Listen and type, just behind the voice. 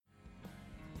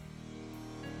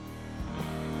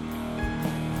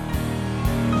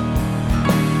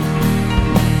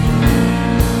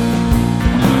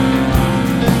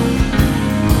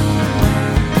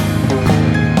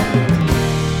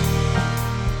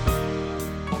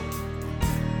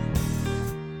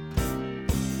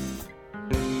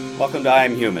Welcome to I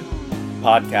Am Human, a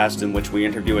podcast in which we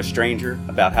interview a stranger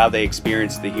about how they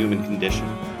experience the human condition.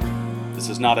 This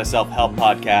is not a self-help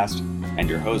podcast, and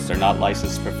your hosts are not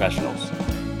licensed professionals.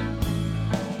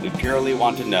 We purely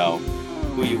want to know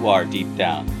who you are deep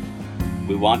down.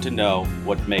 We want to know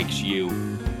what makes you,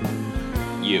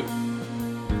 you.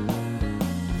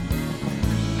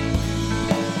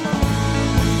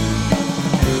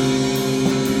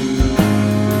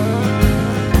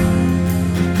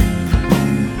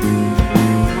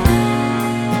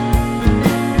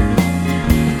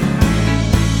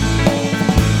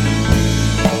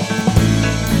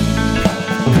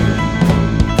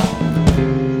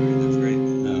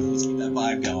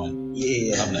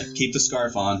 Keep the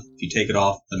scarf on. If you take it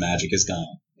off, the magic is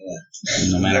gone.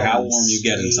 Yeah. No matter how warm you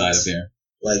get inside of here.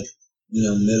 Like,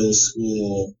 middle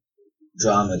school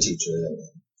drama teacher.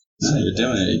 No, you're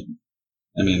doing it.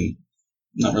 I mean,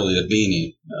 not really a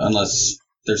beanie, unless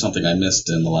there's something I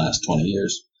missed in the last 20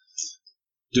 years.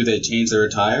 Do they change their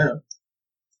attire?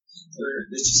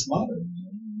 It's just modern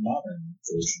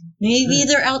version. Maybe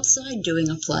they're outside doing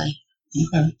a play.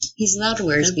 Okay. He's allowed to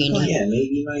wear his beanie. Oh, yeah,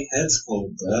 maybe my head's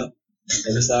cold, bro.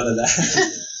 Never thought of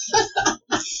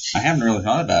that. I haven't really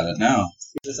thought about it, no.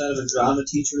 Never thought of a drama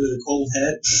teacher with a cold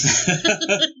head?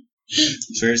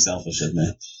 It's very selfish of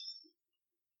me.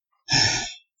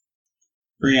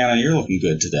 Brianna, you're looking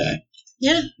good today.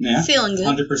 Yeah? Feeling good.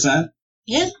 100%?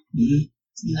 Yeah. Mm-hmm.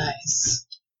 Nice.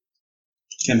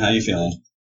 Kim, how you feeling?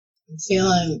 I'm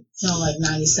feeling like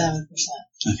 97%.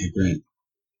 Okay, great.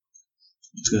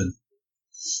 That's good.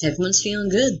 Everyone's feeling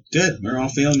good. Good. We're all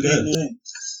feeling good.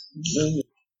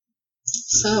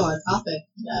 So, our topic,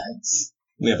 guys.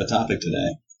 We have a topic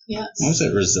today. Yes. What was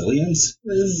it? Resilience?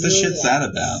 What the shit's that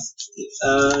about?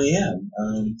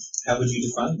 How would you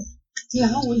define that? Yeah,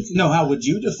 how would you? No, how would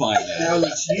you define that? How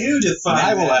would you define that,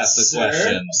 I will ask the sir?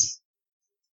 questions.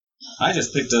 I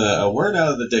just picked a word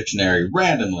out of the dictionary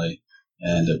randomly,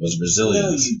 and it was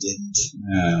resilience. No, you didn't.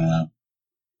 I don't know.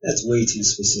 That's way too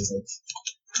specific.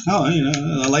 Oh,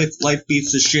 life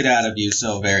beats the shit out of you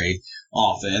so very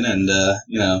often, and,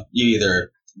 you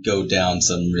either go down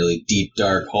some really deep,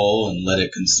 dark hole and let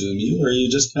it consume you, or you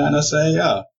just kind of say,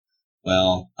 oh,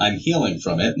 well, I'm healing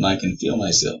from it, and I can feel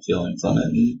myself healing from it,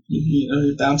 and,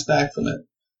 you bounce back from it.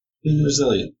 Being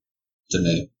resilient, to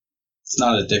me. It's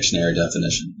not a dictionary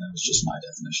definition. That was just my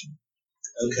definition.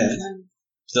 Okay.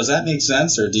 Does that make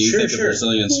sense, or do you think of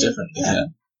resilience differently? Yeah.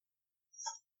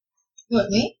 What,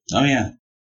 me? Oh, yeah.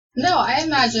 No, I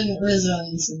imagine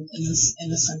resilience in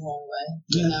a similar way.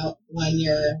 Yeah. When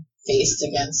you're faced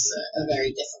against a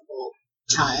very difficult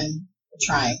time, a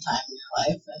trying time in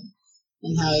your life,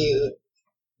 and how you,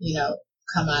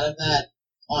 come out of that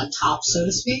on top, so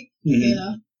to speak,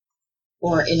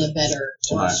 or in a better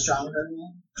or stronger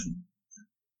way.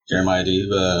 Jeremiah, do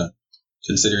you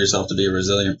consider yourself to be a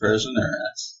resilient person, or?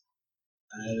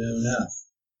 I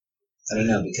don't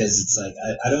know, because it's like,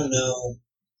 I don't know.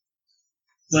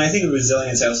 When I think of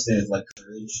resilience, I also think of like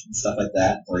courage and stuff like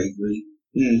that, bravery,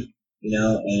 and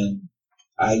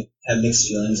I have mixed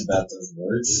feelings about those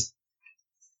words.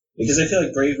 Because I feel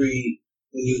like bravery,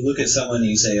 when you look at someone and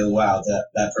you say, oh wow,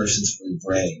 that person's really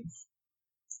brave,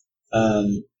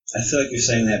 I feel like you're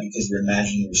saying that because you're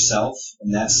imagining yourself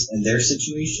and their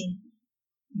situation.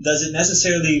 Does it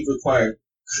necessarily require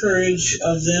courage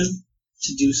of them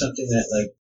to do something that,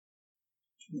 like,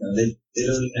 they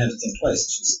don't even have to think twice?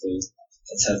 It's just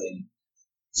that's how they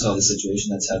saw the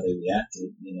situation. That's how they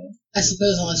reacted, I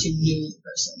suppose unless you knew the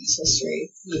person's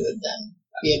history, you would then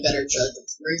be a better judge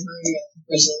of bravery and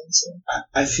resiliency.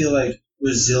 I feel like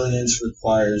resilience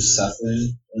requires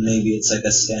suffering, and maybe it's like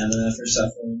a stamina for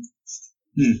suffering.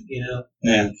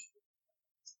 Yeah.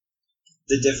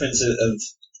 The difference of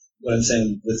what I'm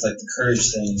saying with like the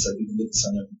courage thing is like you can look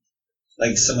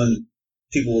at someone,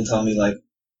 people will tell me like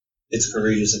it's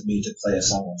courageous of me to play a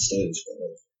song on stage, but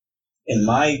like, in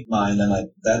my mind, I'm like,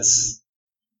 that's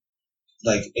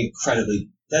like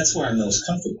incredibly, that's where I'm most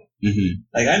comfortable. Mm-hmm.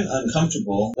 Like, I'm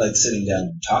uncomfortable, like, sitting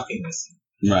down and talking with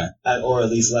you. Right. Or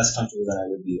at least less comfortable than I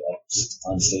would be up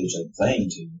on stage, like, playing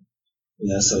to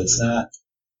you. So it's not,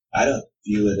 I don't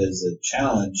view it as a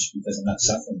challenge because I'm not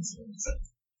suffering through anything.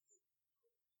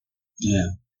 Yeah.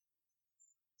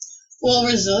 Well,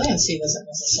 resiliency doesn't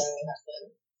necessarily have to,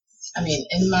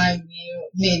 in my view,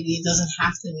 maybe it doesn't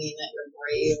have to mean that you're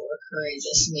brave or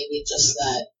courageous. Maybe just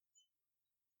that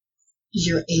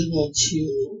you're able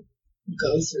to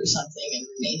go through something and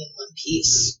remain in one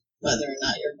piece, whether or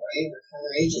not you're brave or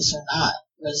courageous or not.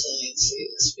 Resiliency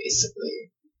is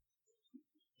basically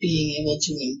being able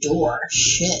to endure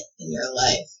shit in your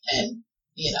life and,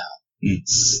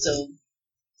 still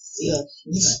feel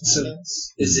human, So, I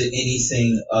guess. is it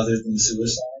anything other than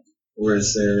suicide? Or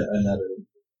is there another?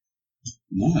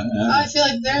 No, I feel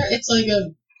like it's like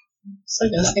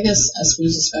I guess I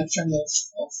suppose a spectrum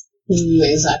of who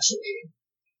is actually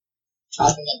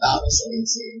talking about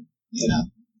resiliency. You know,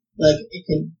 like it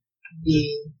could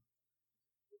be,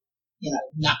 you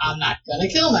know, I'm not gonna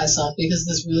kill myself because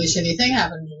this really shitty thing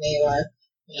happened to me, or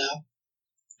you know,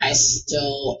 I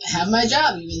still have my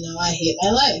job even though I hate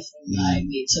my life and I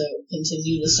need to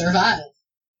continue to survive.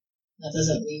 That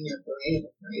doesn't mean you're brave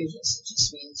or courageous. It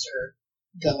just means you're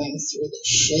going through the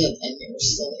shit and you're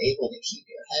still able to keep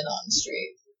your head on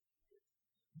straight.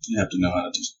 You have to know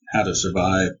how to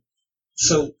survive.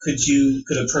 So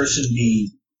could a person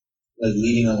be like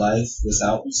leading a life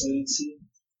without resiliency?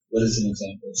 What is an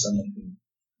example of someone who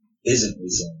isn't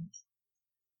resilient?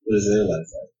 What is their life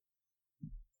like?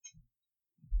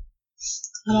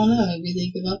 I don't know. Maybe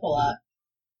they give up a lot.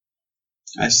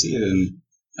 I see it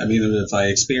if I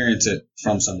experience it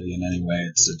from somebody in any way,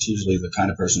 it's usually the kind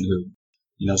of person who,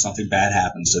 you know, something bad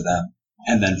happens to them.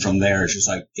 And then from there, it's just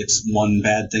like, it's one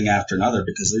bad thing after another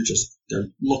because they're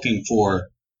looking for,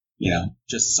 you know,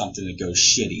 just something that goes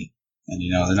shitty. And,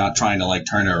 you know, they're not trying to like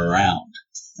turn it around.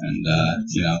 And,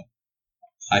 you know,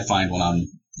 I find when I'm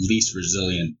least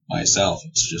resilient myself,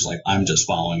 it's just like, I'm just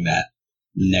following that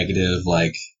negative,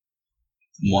 like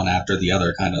one after the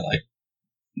other kind of like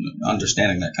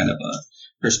understanding that kind of a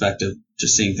perspective,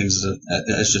 just seeing things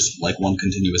as just like one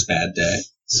continuous bad day.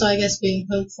 So I guess being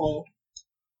hopeful.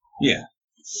 Yeah.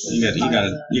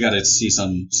 You gotta see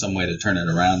some way to turn it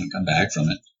around and come back from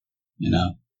it, you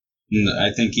know. And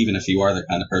I think even if you are the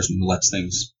kind of person who lets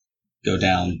things go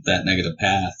down that negative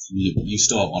path, you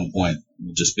still at one point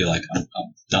will just be like, I'm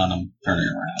done, I'm turning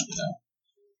around, you know.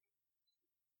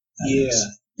 Yeah.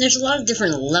 There's a lot of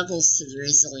different levels to the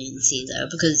resiliency, though,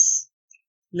 because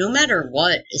no matter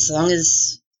what, as long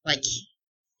as, like,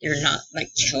 you're not, like,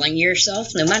 killing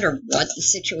yourself, no matter what the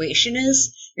situation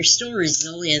is, you're still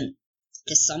resilient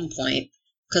to some point,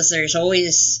 because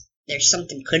there's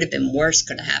something could have been worse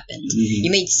could have happened. Mm-hmm.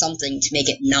 You made something to make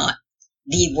it not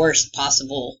the worst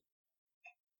possible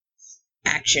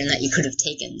action that you could have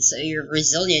taken. So you're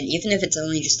resilient, even if it's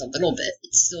only just a little bit.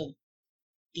 It's still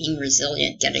being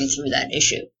resilient, getting through that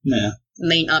issue. Yeah. It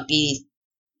may not be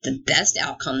the best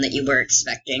outcome that you were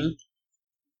expecting,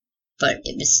 but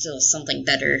it was still something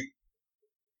better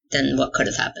than what could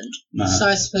have happened. So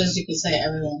I suppose you could say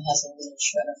everyone has a little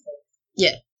shred of hope.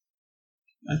 Yeah.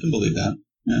 I can believe that.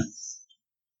 Yeah.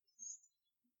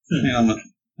 You know,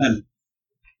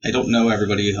 I don't know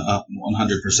everybody 100%.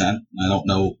 I don't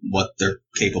know what they're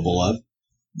capable of.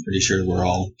 I'm pretty sure we're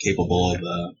all capable of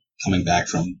coming back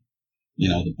from, you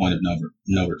know, the point of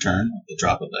no return, at the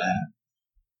drop of a hat.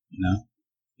 You know,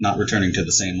 not returning to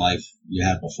the same life you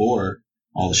had before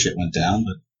all the shit went down,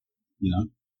 but, you know,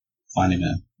 finding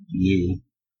a new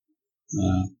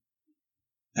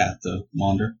path to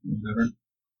wander, or whatever.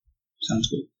 Sounds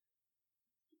good.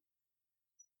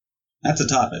 That's a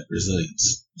topic,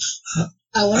 resilience.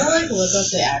 I want to look up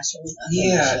the actual.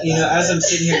 Yeah, you know, as I'm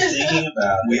sitting here thinking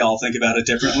about it, We all think about it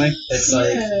differently. it's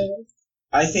like,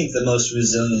 I think the most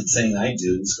resilient thing I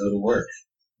do is go to work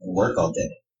and work all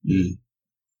day. Mm.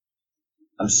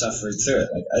 I'm suffering through it.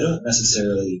 Like, I don't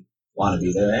necessarily want to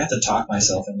be there. I have to talk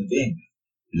myself into being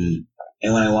there. Mm.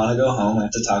 And when I want to go home, I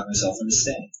have to talk myself into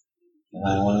staying. And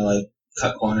when I want to,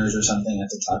 cut corners or something, I have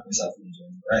to talk myself into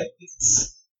doing it right.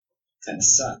 Because it kind of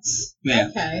sucks. Yeah.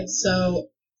 Okay, so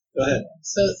Go ahead.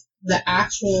 So the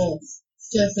actual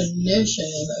definition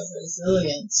of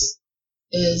resilience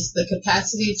is the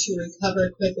capacity to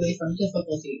recover quickly from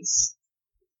difficulties.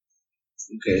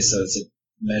 Okay, so it's a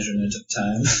measurement of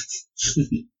time.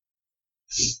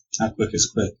 How quick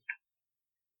is quick?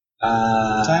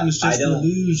 Time is just an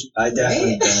illusion. I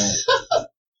definitely don't.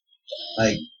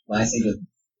 When I think of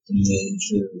the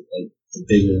major, the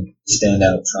bigger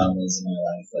standout traumas in my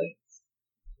life,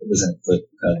 it wasn't a quick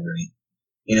recovery.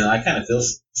 You know, I kind of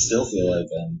still feel like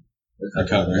I'm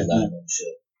recovering a lot of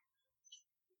shit.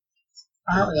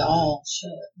 Aren't we all?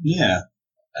 Shit. Yeah.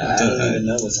 I don't even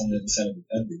know what's 100% of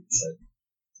recovery. It's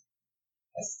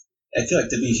I feel like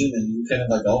to be human, you're kind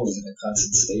of always in a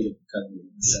constant state of recovery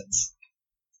in a sense.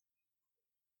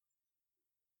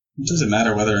 It doesn't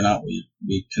matter whether or not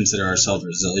we consider ourselves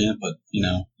resilient, but, you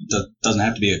know, it doesn't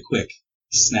have to be a quick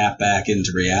snap back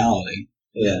into reality.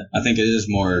 Yeah. I think it is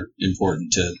more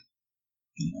important to,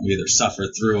 you know, either suffer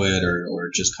through it or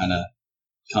just kind of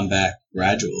come back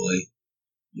gradually,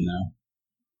 you know.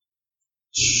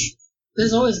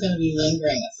 There's always going to be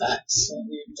lingering effects when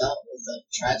you're dealt with a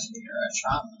tragedy or a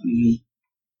trauma. Mm-hmm.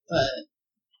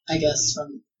 But I guess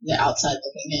from the outside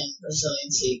looking in,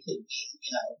 resiliency could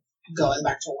mean, going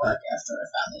back to work after a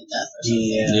family death or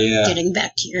something. Yeah. Getting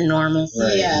back to your normal.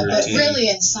 Right, yeah, but routine. really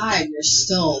inside, you're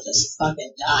still just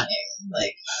fucking dying,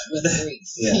 like, with grief,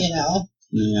 Yeah.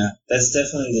 Yeah. That's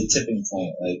definitely the tipping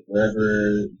point. Like,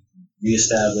 wherever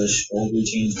reestablish old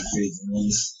routines and create new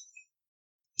ones.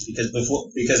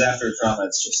 Because after trauma,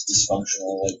 it's just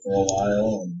dysfunctional, like, for a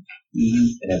while, and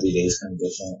every day is kind of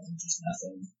different, and just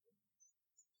nothing.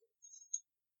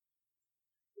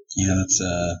 Yeah, that's,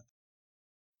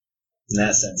 In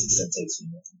that sense, it still takes me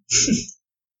nothing.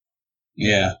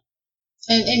 yeah.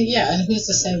 And who's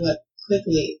to say what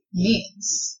quickly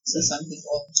means? So some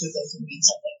people, quickly can mean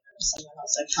something for someone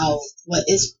else. Like, what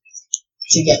is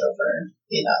to get over,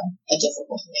 a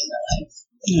difficult thing in their life?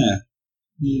 Yeah.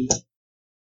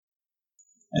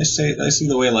 I see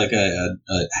the way like a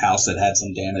house that had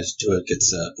some damage to it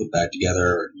gets put back together,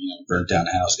 or burnt down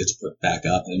house gets put back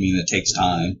up. I mean, it takes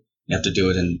time. You have to do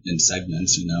it in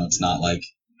segments. It's not like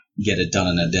get it done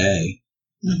in a day.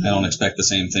 Mm-hmm. I don't expect the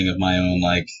same thing of my own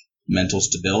like mental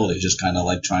stability. Just kind of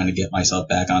like trying to get myself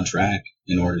back on track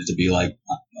in order to be like,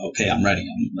 okay, I'm ready.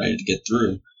 I'm ready to get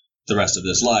through the rest of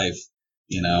this life.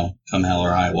 Come hell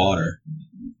or high water,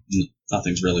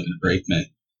 nothing's really going to break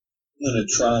me. When a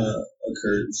trauma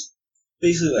occurs,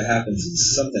 basically what happens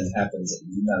is something happens that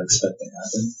you did not expect to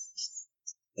happen.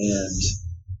 And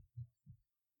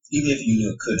even if you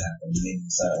knew it could happen, maybe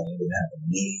it's not only going to happen to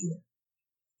me.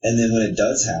 And then when it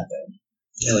does happen,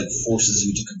 it like forces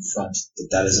you to confront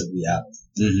that is a reality.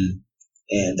 Mm-hmm.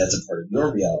 And that's a part of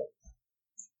your reality.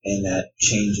 And that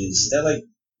like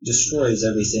destroys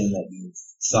everything that you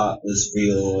thought was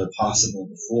real or possible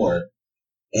before.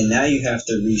 And now you have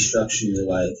to restructure your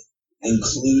life,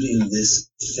 including this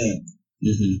thing,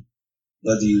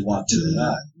 whether you want to or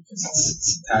not, because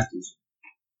it's impacted you.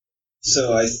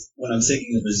 So when I'm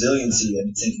thinking of resiliency,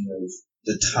 I'm thinking of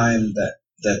the time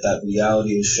that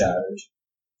reality is shattered,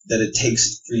 that it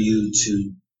takes for you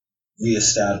to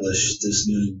reestablish this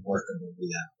new workable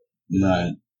reality.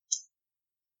 Right.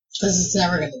 Because it's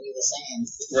never going to be the same.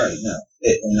 Right, no.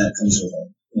 And that comes with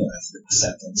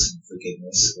acceptance and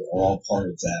forgiveness. We're all part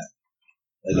of that.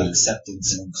 Like right.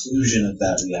 Acceptance and inclusion of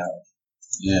that reality.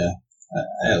 Yeah.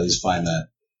 I at least find that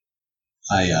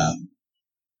I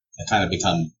kind of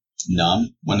become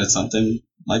numb when it's something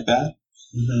like that.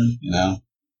 Mm-hmm.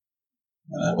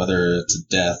 Whether it's a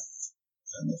death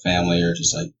in the family or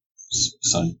just like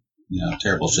some,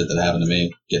 terrible shit that happened to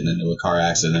me, getting into a car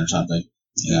accident or something,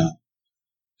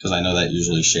 because I know that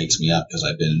usually shakes me up because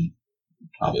I've been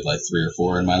probably like 3 or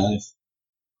 4 in my life.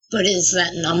 But is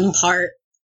that numb part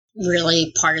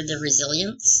really part of the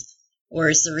resilience? Or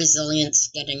is the resilience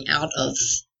getting out of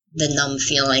the numb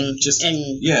feeling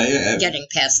getting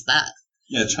past that?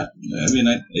 Yeah,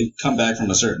 I come back from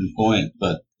a certain point,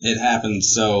 but it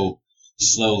happens so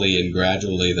slowly and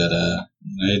gradually that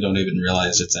you don't even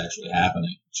realize it's actually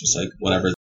happening. It's just like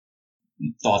whatever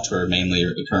thoughts were mainly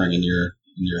occurring in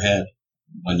your head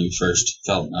when you first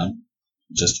felt numb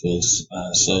just will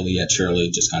slowly yet surely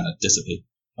just kind of dissipate.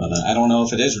 But I don't know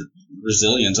if it is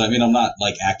resilience. I mean, I'm not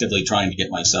like actively trying to get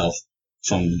myself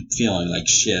from feeling like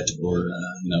shit or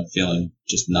feeling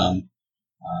just numb.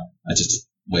 I just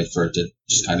wait for it to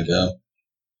just kind of go.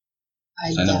 I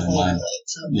definitely relate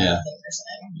to that thing you're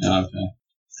saying. Yeah, okay.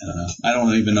 I don't know. I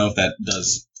don't even know if that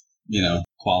does,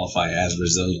 qualify as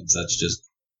resilience. That's just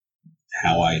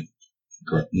how I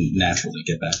naturally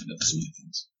get back into the swing of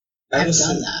things. I've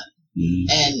done that. Mm-hmm.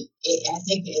 And I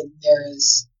think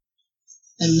there's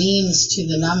a means to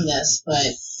the numbness, but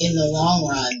in the long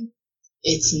run,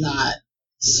 it's not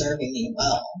serving me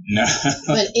well. No.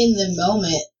 But in the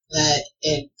moment that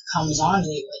it comes on to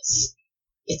you,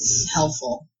 it's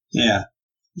helpful. Yeah.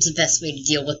 It's the best way to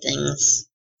deal with things.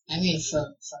 I mean, for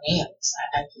me, I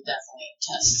can definitely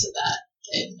attest to that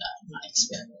in my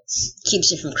experience.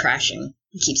 Keeps you from crashing.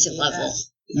 Keeps it level.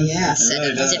 Yeah.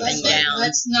 Instead of dipping down.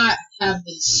 Let's not have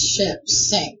the ship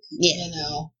sink.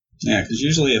 Yeah. Yeah, because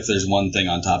usually if there's one thing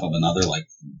on top of another, like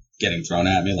getting thrown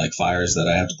at me, like fires that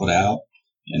I have to put out,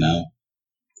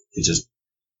 it just,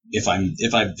 if I'm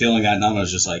feeling that numb, I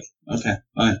was just like, okay,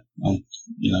 fine,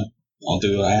 I'll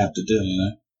do what I have to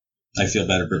do, I feel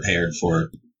better prepared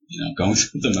for, going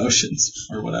through the motions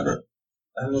or whatever.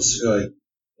 I almost feel like,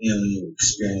 when you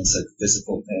experience like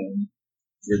physical pain,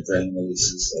 your brain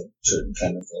releases like certain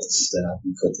chemicals that help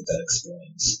you cope with that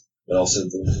experience, but also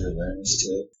brings your awareness to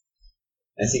it.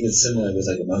 I think it's similar with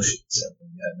like emotions. Like when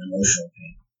you have an emotional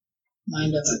pain.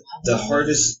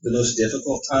 The most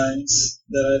difficult times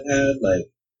that I've had, like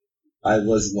I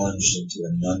was lunged into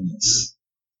a numbness,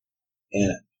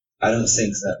 and I don't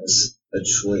think that was a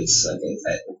choice. Like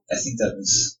I think that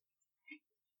was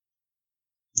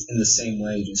in the same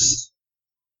way. Just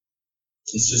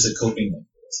it's just a coping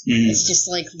mechanism. It's just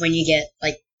like when you get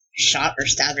like shot or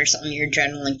stabbed or something, your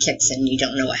adrenaline kicks in. You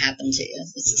don't know what happened to you.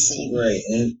 It's the same, right?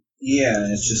 And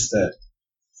and it's just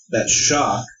that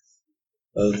shock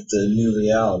of the new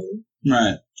reality,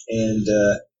 right? And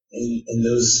in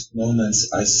those moments,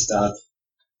 I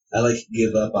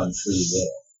give up on free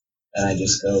will, and I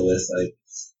just go with like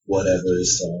whatever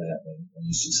is thrown at me, and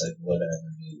it's just like whatever,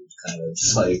 dude, kind of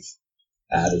just like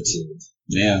attitude.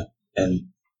 Yeah, and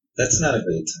that's not a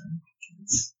great time.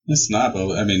 It's not,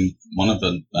 but I mean,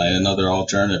 another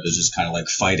alternative is just kind of like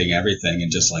fighting everything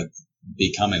and just like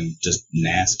becoming just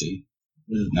nasty.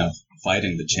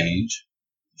 Fighting the change.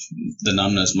 The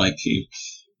numbness might keep,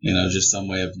 just some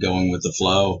way of going with the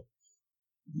flow.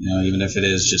 Even if it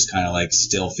is just kind of like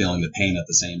still feeling the pain at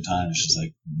the same time. It's just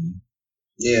like,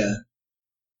 yeah.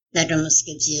 That almost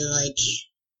gives you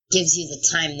the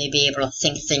time to be able to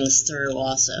think things through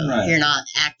also. Right. You're not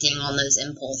acting on those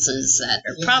impulses that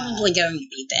are probably going to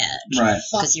be bad. Right.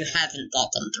 Because you haven't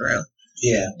thought them through.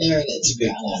 Yeah. There it is.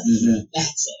 Good point.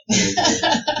 That's it.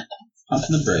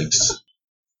 Pumping the brakes.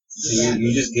 So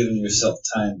you're just giving yourself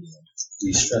time to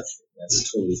restructure.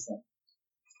 That's totally fine.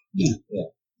 Yeah.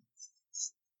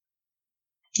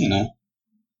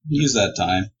 Use that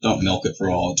time. Don't milk it for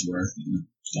all it's worth.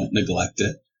 Don't neglect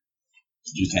it.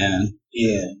 You can.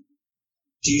 Yeah.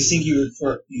 Do you think you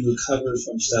recovered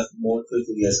from stuff more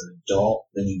quickly as an adult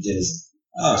than you did as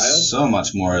a child? So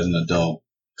much more as an adult.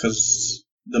 Because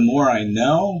the more I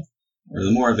know, or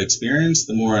the more I've experienced,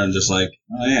 the more I'm just like,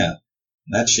 oh yeah,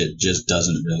 that shit just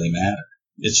doesn't really matter.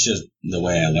 It's just the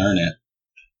way I learn it.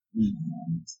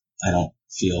 I don't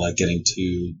feel like getting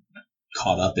too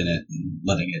caught up in it and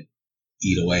letting it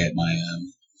eat away at my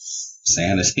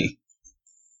sanity.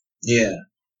 Yeah.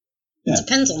 It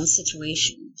depends on the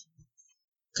situation.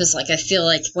 Because, I feel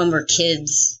like when we're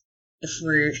kids, if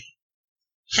we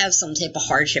have some type of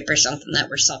hardship or something that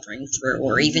we're suffering through,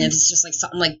 or even if it's just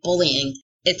something like bullying,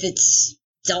 if it's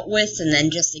dealt with and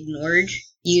then just ignored,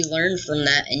 you learn from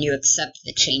that and you accept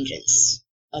the changes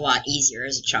a lot easier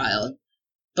as a child.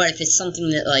 But if it's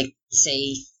something that,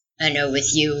 say, I know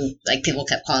with you, people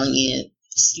kept calling you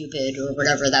stupid or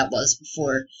whatever that was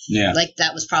before. Yeah.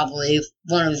 That was probably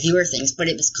one of your things, but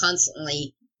it was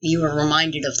constantly, you were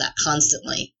reminded of that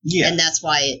constantly. Yeah. And that's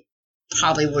why it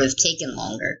probably would have taken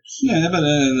longer. Yeah, but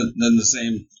then the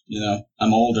same,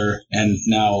 I'm older, and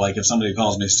now, if somebody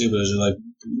calls me stupid, it's just like...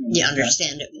 You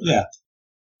understand it more. Yeah.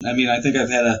 I mean, I think I've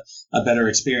had a better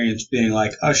experience being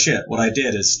like, oh shit, what I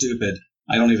did is stupid.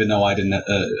 I don't even know I didn't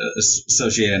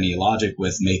associate any logic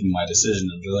with making my decision.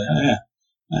 And be like, oh yeah,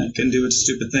 I can do a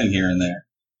stupid thing here and there,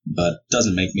 but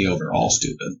doesn't make me overall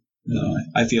stupid.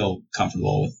 I feel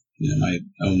comfortable with my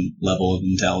own level of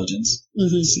intelligence.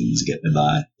 Mm-hmm. Seems to get me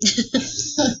by.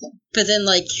 But then,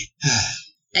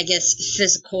 I guess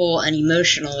physical and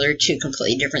emotional are two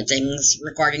completely different things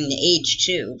regarding the age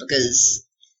too, because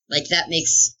that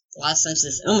makes a lot of sense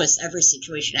with almost every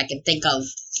situation I can think of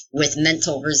with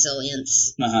mental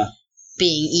resilience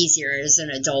being easier as an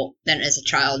adult than as a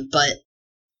child. But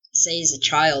say as a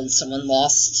child someone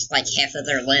lost half of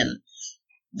their limb,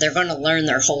 they're going to learn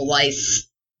their whole life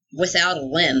without a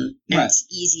limb, and right. It's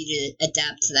easy to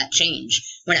adapt to that change.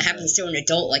 When it happens to an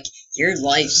adult, your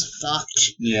life's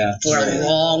fucked for a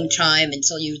long time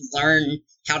until you learn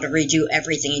how to redo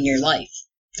everything in your life.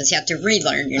 Because you have to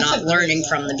relearn. You're not learning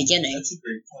from the beginning. That's a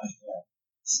great point, yeah.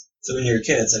 So when you're a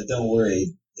kid, it's don't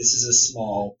worry, this is a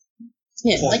small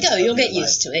point. You'll get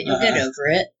used to it. You'll get over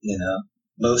it.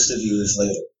 Most of you is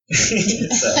later.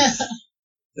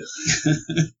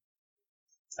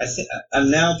 I think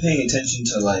I'm now paying attention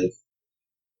to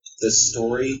the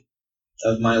story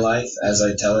of my life as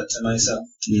I tell it to myself.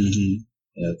 Mm-hmm.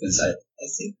 Because I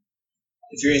think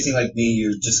if you're anything like me,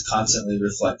 you're just constantly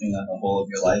reflecting on the whole of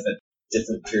your life at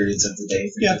different periods of the day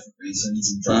for different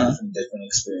reasons and drawing from different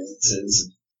experiences.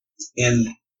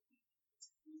 And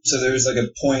so there was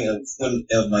a point of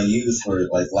my youth where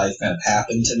life kind of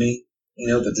happened to me,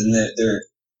 but then there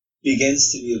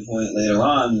begins to be a point later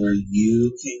on where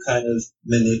you can kind of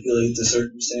manipulate the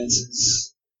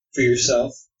circumstances for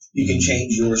yourself. You can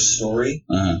change your story,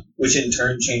 which in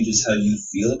turn changes how you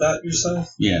feel about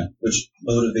yourself, which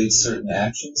motivates certain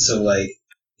actions. So,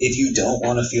 if you don't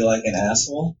want to feel like an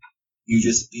asshole, you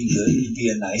just be good, you be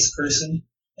a nice person,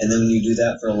 and then when you do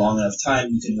that for a long enough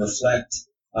time, you can reflect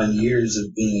on years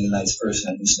of being a nice person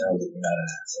and just know that you're not an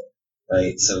asshole,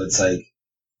 right? So it's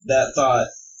that thought,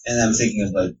 and I'm thinking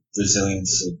of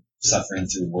resilience of suffering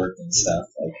through work and stuff.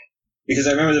 Because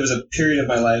I remember there was a period of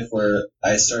my life where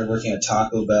I started working at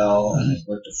Taco Bell and I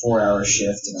worked a 4-hour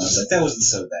shift, and I was like, that wasn't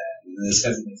so bad. And then they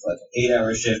scheduled me for like an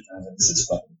 8-hour shift, and I was like, this is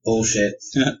fucking bullshit.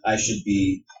 I should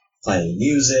be playing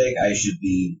music. I should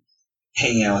be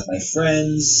hanging out with my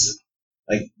friends.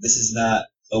 Like, this is not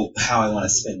how I want to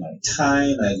spend my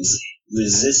time. I just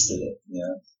resisted it, you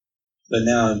know? But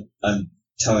now I'm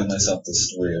telling myself the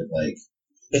story of, like,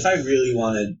 if I really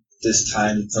wanted this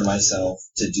time for myself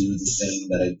to do the thing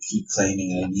that I keep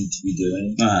claiming I need to be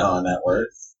doing while I'm at work,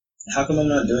 how come I'm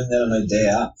not doing that on my day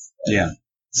off? Like, yeah.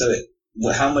 So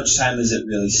how much time is it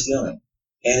really stealing?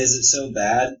 And is it so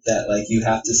bad that, like, you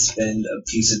have to spend a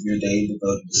piece of your day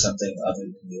devoted to something other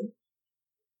than you?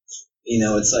 You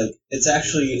know, it's like, it's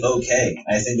actually okay.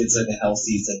 I think it's like a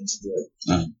healthy thing to do.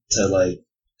 To, like,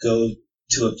 go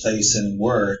to a place and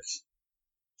work,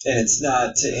 and it's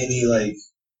not to any, like,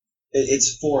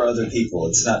 it's for other people.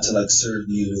 It's not to, like, serve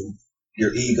you,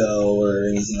 your ego, or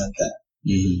anything like that.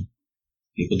 Mm-hmm.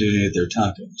 People do need their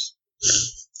tacos.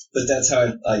 But that's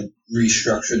how I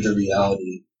restructured the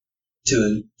reality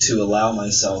to allow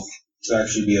myself to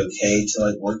actually be okay to,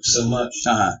 like, work so much.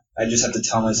 I just have to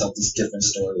tell myself this different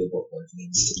story of what work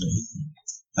means to me.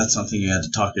 That's something you had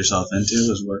to talk yourself into,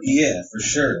 was work? Yeah, for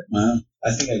sure. Wow.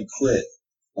 I think I quit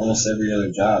almost every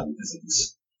other job because it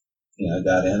was, you know, I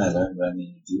got in, I learned what I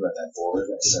needed to do, I got bored,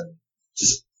 I started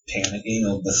just panicking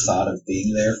of the thought of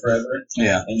being there forever.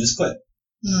 Yeah. And just quit.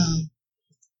 I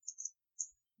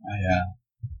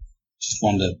just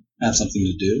wanted to have something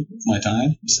to do with my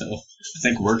time, so I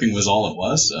think working was all it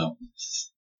was, so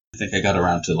I think I got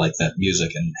around to, like, that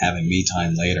music and having me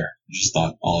time later. I just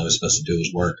thought all I was supposed to do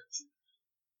was work.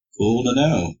 Cool to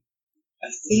know. I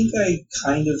think I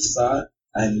kind of thought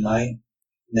I might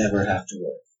never have to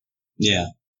work. Yeah.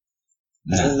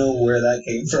 I don't know where that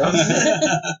came from.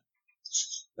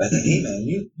 But I think, hey man,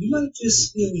 you might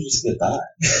just be able to just get by.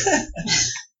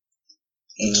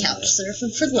 And, couch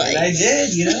surfing for life. And I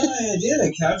did, you know, I did.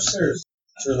 I couch surfed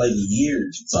for like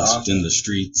years. Bust in the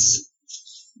streets.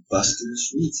 Bust in the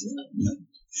streets, yeah.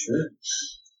 Sure.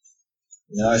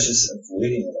 No, I was just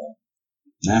avoiding it all.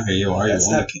 Now here you are. You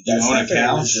own a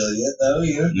couch. Resilient, though,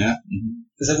 you. Yeah.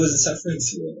 Because I wasn't suffering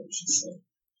through it, I should say.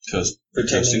 Because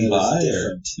pretending it was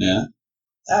different. Yeah.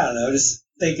 I don't know, just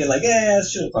thinking like,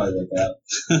 shit'll probably work out.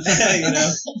 You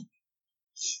know?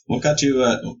 What got you,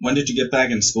 when did you get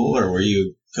back in school, or were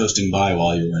you coasting by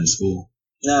while you were in school?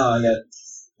 No,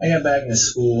 I got back into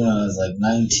school when I was like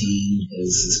 19,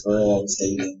 because this girl I was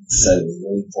dating said it was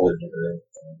really important to her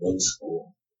to go to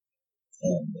school.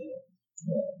 And,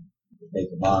 make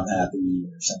her mom happy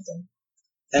or something.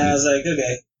 And I was like,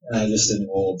 okay. And I just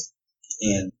enrolled.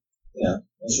 And, you know,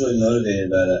 I was really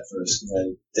motivated by that first,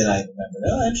 because I remembered,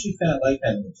 I actually kind of like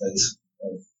having a place.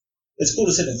 It's cool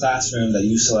to sit in a classroom that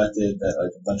you selected, that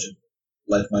like a bunch of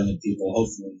like-minded people,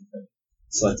 hopefully,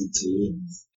 selected too, and,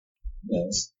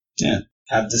 you know,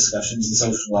 have discussions and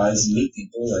socialize and meet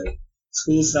people. Like,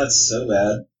 school's not so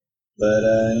bad, but,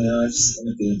 you know, I just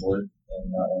ended up getting bored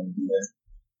and not wanting to be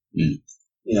there.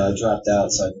 You know, I dropped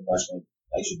out so I could watch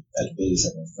I could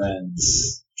babysit my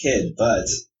friend's kid, but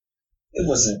it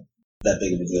wasn't that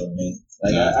big of a deal to me.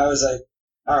 Like, I was like,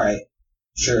 alright,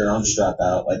 sure, I'll just drop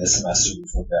out like a semester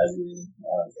before graduating.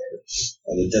 I don't care.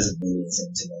 Like, it doesn't mean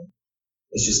anything to me.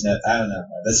 It's just, I don't know.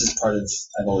 This is part of,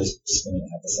 I've always just been an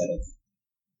apathetic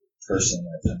person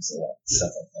when it comes to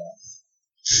stuff like that.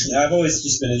 You know, I've always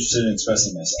just been interested in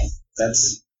expressing myself.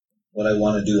 That's what I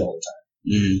want to do all the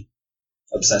time.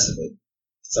 Obsessively.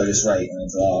 So I just write and I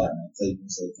draw and I play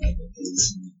music and I make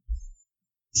things.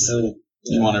 So,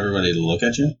 you want everybody to look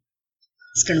at you?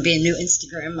 It's going to be a new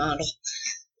Instagram model.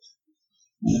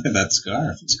 Look at that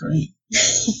scarf. It's great.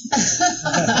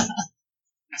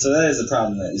 So that is the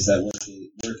problem, is that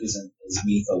work isn't as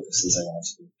me focused as I want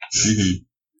it to be.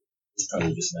 It's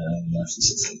probably just my own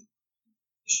narcissistic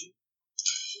issue.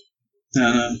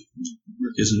 No,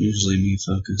 work isn't usually me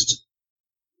focused.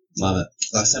 Love it.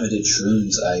 Last time I did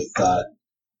shrooms, I thought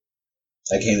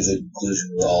I came to the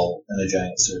conclusion we're all in a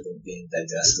giant circle being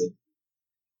digested.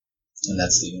 And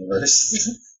that's the universe.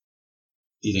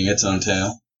 Eating its own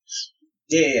tail?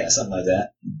 Yeah, something like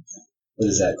that. What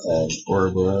is that called?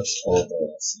 Ouroboros.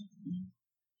 Ouroboros.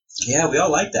 Yeah, we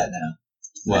all like that now.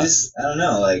 What? I don't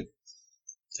know, like,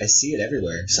 I see it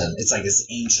everywhere. So it's like this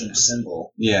ancient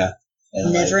symbol. Yeah.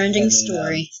 And Never-ending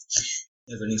story.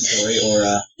 Never-ending story, or,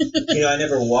 you know, I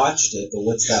never watched it, but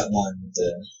what's that one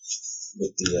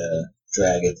with the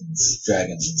dragons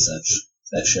and such?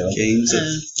 That show? Game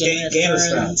of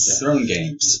Thrones. Throne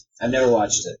Games. I've never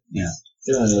watched it. Yeah.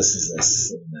 If anyone listens to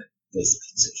this, This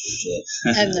piece of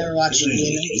shit. I've never watched People it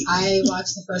usually either. hate me. I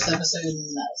watched the first episode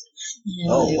and that was it.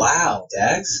 Oh, wow,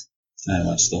 Dax. I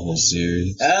watched the whole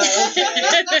series. Oh, okay.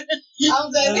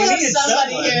 I'm glad Well, we we have needed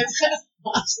somebody someone. here.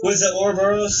 Was the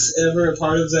Ouroboros ever a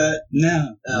part of that?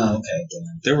 No. Oh, okay.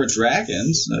 Damn. There were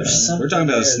dragons. There's We're talking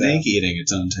about a something there, snake eating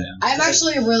its own tail. I'm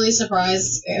actually really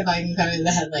surprised if I can come in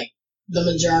the head like the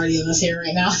majority of us here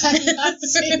right now have not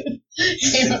seen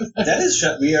Game of Thrones. That is,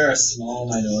 we are a small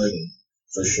minority,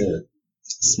 for sure.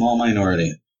 Small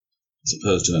minority, as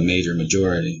opposed to a major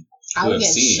majority. I would have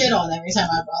get seen. shit on every time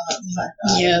I brought up the fact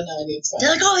that I Yeah. had no idea what's going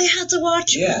They're on. like, oh, you have to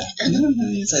watch it. Yeah.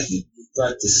 It's like you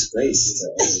brought disgrace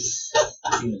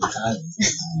to humankind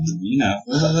You know,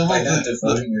 by not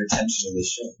devoting your attention to the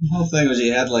show. the whole thing was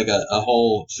you had like a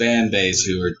whole fan base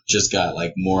who were just got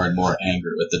like more and more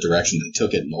angry with the direction they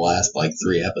took it in the last like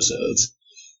 3 episodes.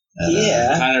 And,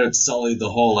 Yeah. kind of sullied the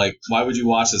whole like, why would you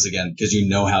watch this again? Because you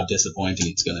know how disappointing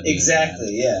it's going to be. Exactly,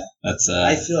 yeah. That's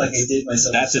I feel like I did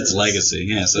myself that's a its service. legacy.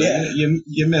 Yeah. So Yeah.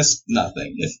 you missed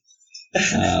nothing.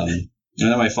 I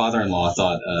know my father-in-law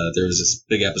thought there was this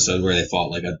big episode where they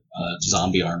fought like a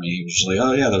zombie army. He was just like,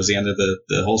 oh yeah, that was the end of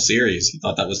the whole series. He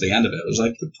thought that was the end of it. It was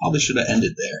like, it probably should have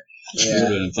ended there. It Yeah.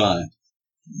 would have been fine.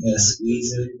 Yeah,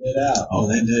 squeeze every bit out. Oh,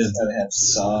 they did. Gotta have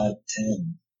Saw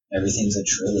 10. Everything's a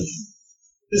trilogy.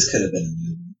 This could have been a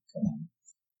movie. Come on.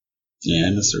 Yeah, I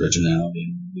miss originality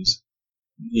in movies.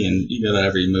 And you go to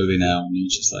every movie now and you're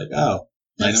just like, oh,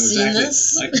 I I've know seen exactly.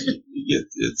 this. Like,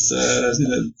 it's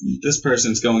this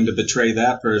person's going to betray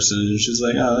that person. And it's just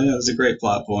like, oh yeah, that's a great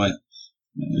plot point.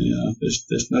 You know,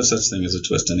 there's no such thing as a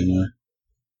twist anymore.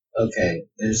 Okay,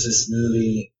 there's this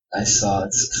movie I saw.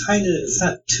 It's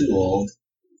not too old.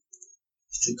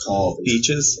 What's it called?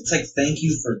 Peaches. It's like Thank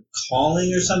You for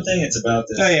Calling or something. It's about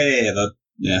this. Oh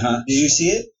yeah. Huh? Did you see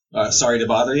it? Sorry to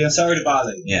bother you. Sorry to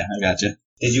bother you. Yeah, I got you.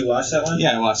 Did you watch that one?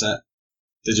 Yeah, I watched that.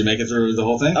 Did you make it through the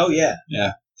whole thing? Oh, yeah.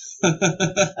 Yeah.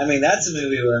 I mean, that's a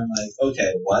movie where I'm like,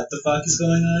 okay, what the fuck is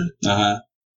going on? Uh-huh.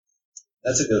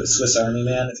 That's a good Swiss Army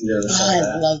Man, if you ever saw Oh, I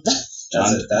that. love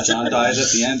that. John dies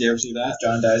at the end. You ever see that?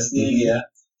 John dies at the end, yeah.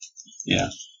 Yeah.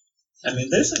 I mean,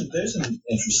 there's some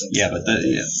interesting Yeah, stuff but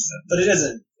in it. But it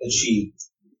doesn't achieve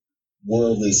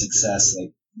worldly success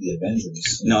like the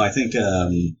Avengers. No, I think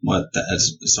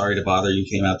Sorry to Bother You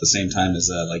came out the same time as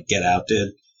like Get Out did.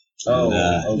 Oh,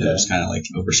 and, okay. It was kind of like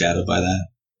overshadowed by that.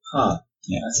 Huh.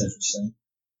 Yeah. That's interesting.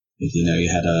 If you know, you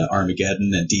had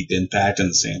Armageddon and Deep Impact in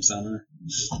the same summer.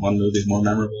 One movie's more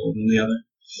memorable than the other.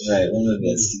 Right, one movie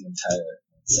had Steven Tyler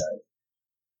inside.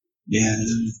 Yeah.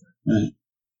 Right.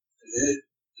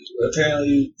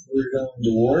 Apparently, we're going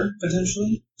to war,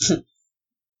 potentially?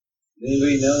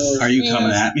 Anybody know? Or Are you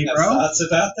coming at me, have bro? thoughts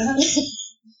about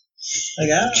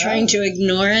that? Trying to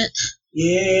ignore it.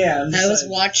 Yeah, I was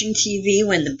watching TV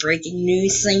when the breaking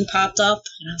news thing popped up,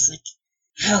 and I was like,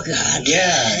 oh god,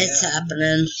 it's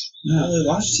happening. I only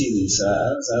watch TV, so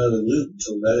I was out of the loop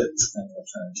until Reddit was kind of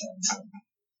trying to tell me something.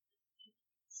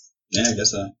 Yeah, I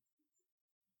guess so.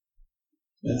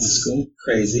 That's cool.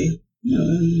 Crazy.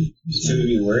 Should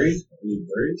we be worried? Are we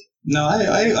worried? No,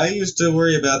 I used to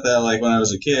worry about that like when I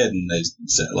was a kid, and they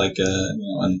said like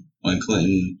when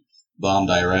Clinton bombed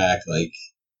Iraq like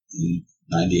in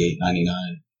 98, 99.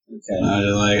 Okay. I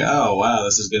was like, oh wow,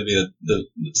 this is going to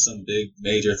be some big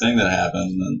major thing that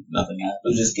happened, and then nothing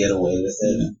happened. You just get away with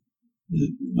it.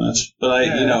 Much, but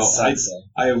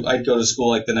I'd go to school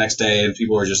like the next day, and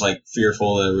people were just like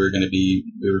fearful that we were going to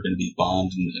be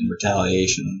bombed in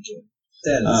retaliation.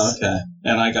 That is, Oh, okay.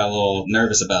 And I got a little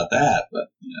nervous about that, but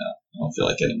I don't feel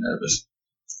like getting nervous.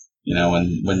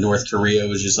 When North Korea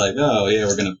was just like, oh yeah,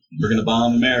 we're gonna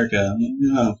bomb America.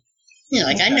 Yeah,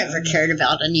 like I never cared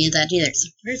about any of that either. It's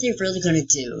like, what are they really going to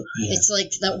do? Yeah. It's like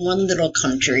that one little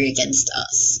country against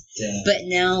us. Dang. But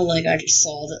now, like, I just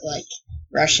saw that, like,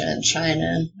 Russia and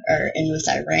China are in with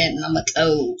Iran, and I'm like,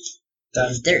 oh,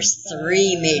 there's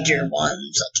 3 major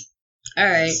ones. Like, all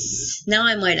right, now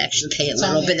I might actually pay a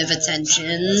little bit of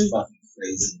attention. That's fucking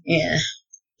crazy. Yeah.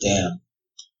 Damn.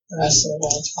 The rest of the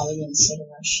world's probably going to sit in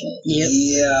our shit. Yep.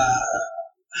 Yeah.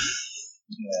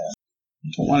 I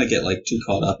don't want to get like too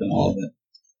caught up in all of it.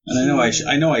 And I know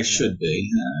I should be.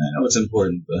 I know it's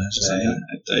important, but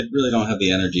I really don't have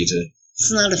the energy to.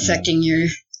 It's not affecting your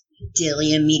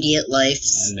daily immediate life.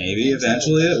 And maybe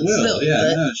eventually it will.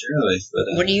 Yeah, no, surely.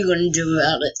 But what are you going to do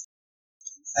about it?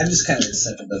 I'm just kind of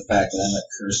accepting the fact that I'm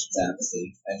cursed with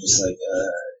apathy. I'm just like,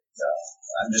 no,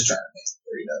 I'm just trying to make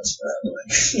burritos,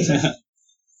 bro.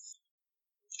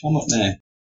 Come with me.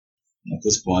 At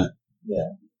this point.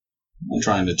 Yeah. I'm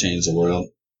trying to change the world.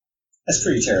 That's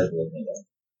pretty terrible of me, though.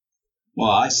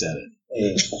 Well, I said it.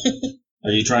 Hey,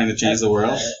 Are you trying to change the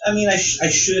world? I mean, I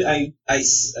should. I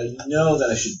know that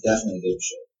I should definitely give a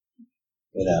shit.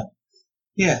 You know.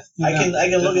 Yeah. I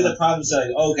can look at the problem and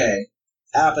say, okay,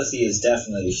 apathy is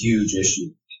definitely a huge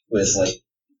issue with, like,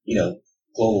 you know,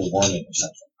 global warming or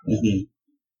something,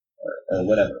 or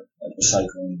whatever, like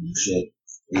recycling shit,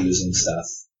 reusing stuff.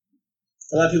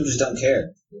 A lot of people just don't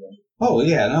care. You know? Oh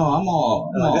yeah, no, I'm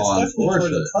all on definitely board part of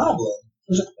for the problem.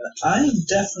 I'm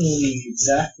definitely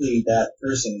exactly that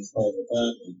person who's part of the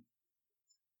problem,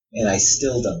 and I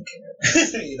still don't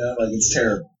care. You know, like, it's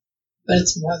terrible. But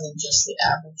it's more than just the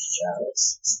average Joe.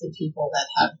 It's the people that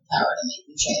have the power to make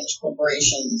the change.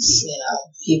 Corporations, you know,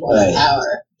 people with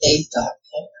power, they don't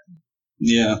care.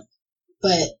 Yeah.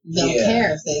 But they'll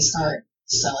care if they start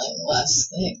selling less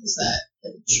things that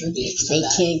contribute to They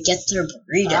that. can't get their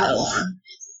burrito. Problem.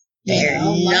 They're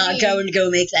not going to go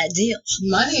make that deal.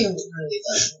 Money really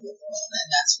does move the world,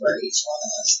 and that's where each one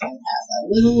of us can have that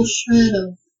little shred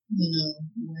of, you know,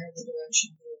 where the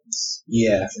direction goes.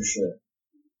 Yeah, for sure.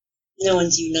 No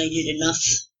one's united enough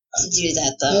to do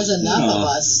that, though. There's enough of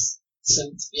us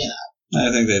to, you know.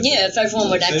 I think they. Yeah, if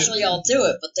everyone would actually all do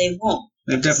it, but they won't.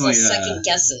 They've definitely second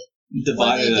guess it.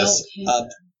 divided us up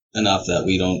enough that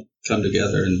we don't come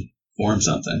together and form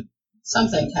something.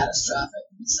 Something catastrophic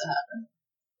needs to happen,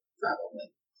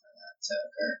 probably, for that to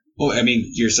occur. Well, I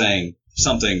mean, you're saying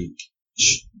something.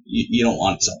 You don't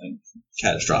want something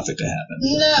catastrophic to happen.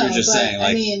 No, you're just saying,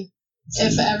 like, I mean,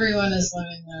 if everyone is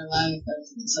living their life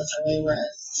in such a way where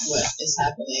what is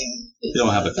happening is they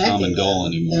don't have a common goal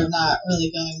anymore. They're not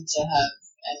really going to have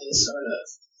any sort of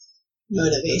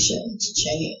motivation to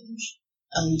change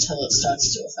until it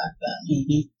starts to affect them.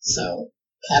 Mm-hmm. So,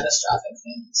 catastrophic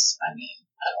things, I mean,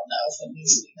 I don't know if it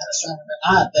needs to be catastrophic or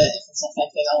not, but if it's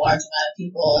affecting a large amount of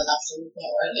people enough to the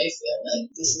point where they feel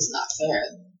like this is not fair,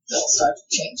 they'll start to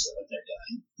change what they're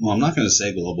doing. Well, I'm not going to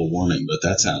say global warming, but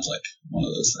that sounds like one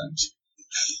of those things.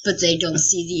 But they don't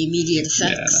see the immediate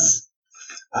effects.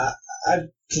 Yeah, I've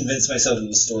convinced myself of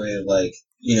the story of, like,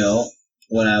 you know,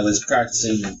 when I was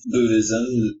practicing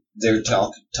Buddhism, they're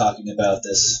talking about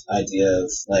this idea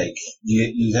of, like,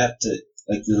 you have to,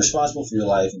 like, you're responsible for your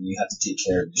life and you have to take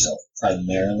care of yourself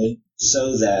primarily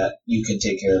so that you can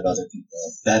take care of other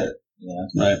people better, you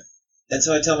know? Right. And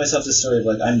so I tell myself the story of,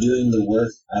 like, I'm doing the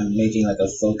work, I'm making, like,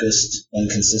 a focused and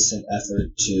consistent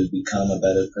effort to become a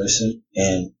better person,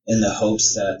 and in the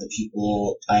hopes that the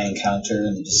people I encounter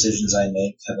and the decisions I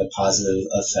make have a positive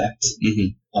effect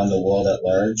on the world at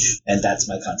large, and that's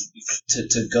my contribution.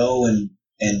 To go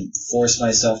and force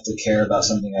myself to care about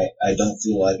something I don't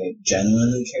feel like I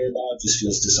genuinely care about just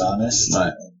feels dishonest.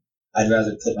 Right. I'd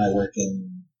rather put my work in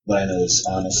what I know is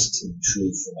honest and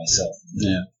true for myself.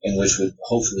 Yeah. And which would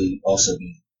hopefully also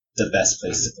be the best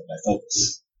place to put my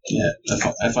focus. Yeah.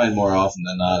 I find more often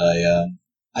than not,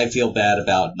 I feel bad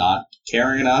about not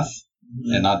caring enough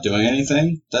and not doing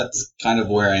anything. That's kind of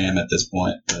where I am at this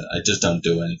point. But I just don't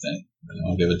do anything.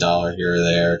 I'll give $1 here or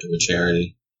there to a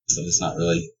charity. So it's not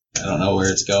really, I don't know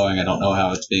where it's going. I don't know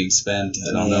how it's being spent.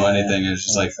 I don't know anything. It's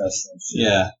just like,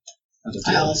 yeah.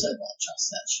 I also don't trust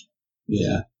that shit.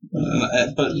 Yeah,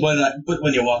 but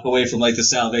when you walk away from, like, the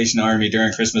Salvation Army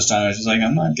during Christmas time, it's just like,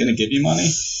 I'm not gonna give you money.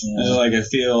 Yeah. It's like I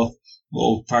feel a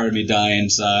little part of me die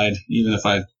inside, even if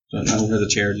I don't know where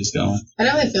the charity's going. I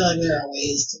definitely feel like there are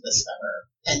ways to discover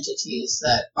entities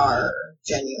that are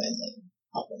genuinely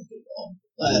helping people,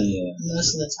 but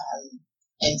most of the time,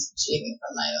 and speaking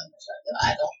from my own perspective,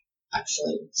 I don't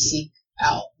actually seek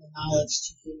out the knowledge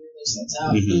to figure those things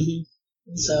out.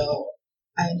 And so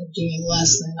I end up doing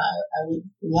less than I would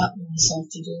want myself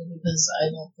to do because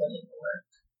I don't put in the work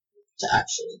to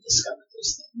actually discover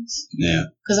those things.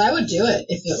 Yeah. Because I would do it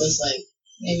if it was like,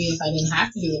 maybe if I didn't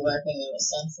have to do the work and it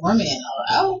was done for me, and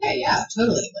I'll, okay, yeah,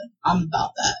 totally. Like, I'm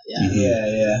about that, yeah.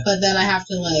 Yeah. But then I have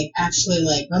to, like, actually,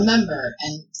 like, remember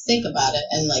and think about it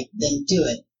and, like, then do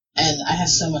it. And I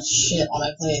have so much shit on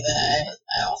my plate that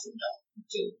I often don't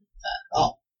do that at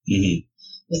all.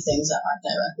 With things that aren't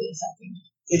directly affecting me.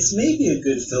 It's maybe a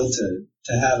good filter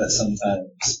to have it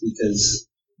sometimes, because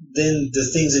then the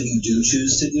things that you do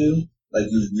choose to do, like,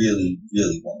 you really,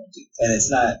 really want to do. And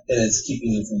it's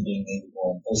keeping you from being maybe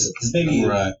more impulsive. Because maybe you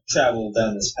travel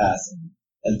down this path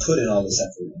and put in all this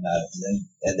effort in that,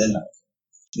 and then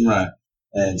not. Right.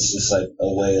 And it's just like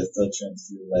a way of filtering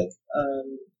through, like,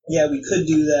 yeah, we could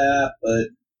do that,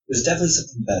 but there's definitely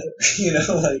something better, you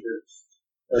know, like,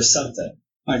 or something.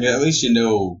 Like, at least you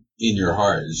know in your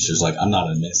heart, it's just like, I'm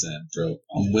not a misanthrope.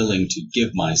 I'm willing to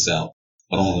give myself,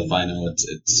 but only if I know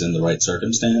it's in the right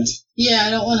circumstance. Yeah, I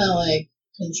don't want to, like,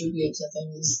 contribute to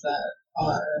things that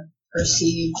are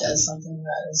perceived as something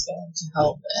that is going to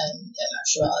help, and in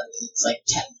actuality, it's like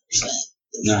 10%.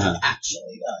 is like,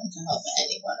 actually going to help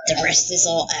anyone. The rest is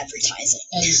all advertising.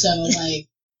 And so, like,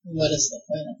 what is the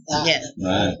point of that? Yeah.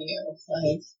 Right.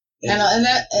 Like,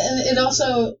 and it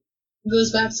also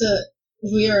goes back to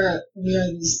we are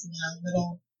these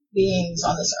little beings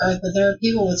on this earth, but there are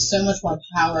people with so much more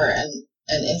power and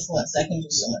influence that can do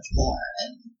so much more,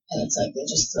 and it's like they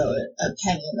just throw a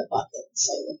penny in the bucket and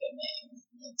say, "Look at me."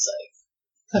 And it's like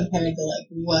compared to like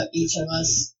what each of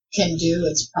us can do,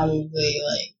 it's probably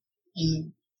like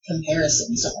in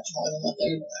comparison so much more than what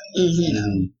they're doing.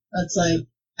 Mm-hmm. That's like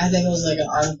I think it was like an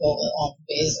article on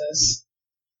Bezos,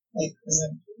 like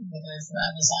the guy from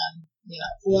Amazon.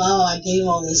 Well, I gave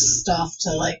all this stuff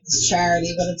to like this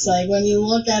charity, but it's like when you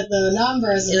look at the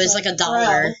numbers, it was like $1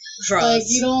 for us. Like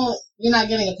you're not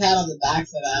getting a pat on the back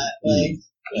for that. Like,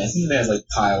 I think they have like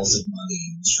piles of money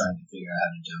and just trying to figure out how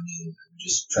to donate it, or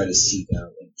just try to seek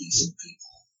out like decent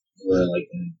people who are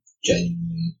like in a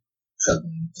genuinely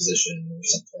troubling position or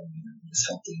something, just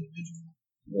help the individual,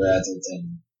 rather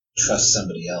than trust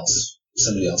somebody else's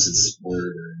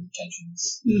word or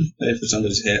intentions. Pay for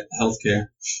somebody's health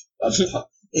care.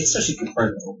 Especially if you're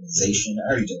part of an organization, I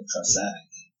already don't trust that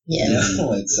idea. Yeah.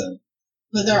 Like so.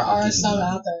 But there are some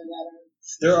out there that are.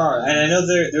 There are, and I know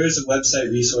there is a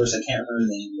website resource. I can't remember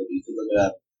the name, but you could look it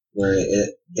up, where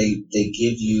they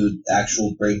give you the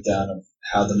actual breakdown of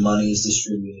how the money is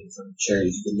distributed from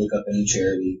charities. You can look up any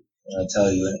charity, and it'll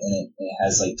tell you, and it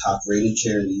has like top rated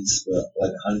charities, but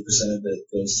like 100% of it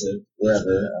goes to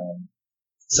wherever.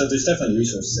 So there's definitely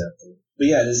resources out there. But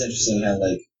yeah, it is interesting how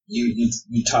like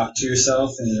you talk to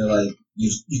yourself and you're like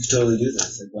you could totally do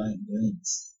this. Like, why aren't you doing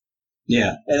this?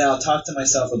 Yeah. And I'll talk to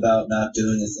myself about not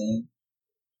doing a thing,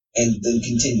 and then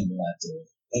continue to not do it.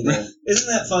 And go, isn't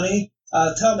that funny?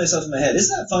 I'll tell myself in my head,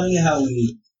 isn't that funny how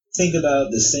we think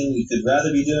about this thing we could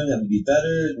rather be doing that would be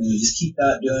better, and we just keep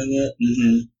not doing it?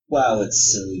 Mm-hmm. Wow,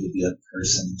 it's silly to be a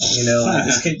person, and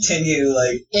just continue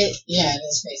like it. Yeah, it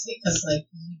is crazy because like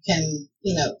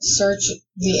you can search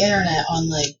the internet on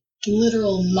like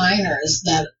literal miners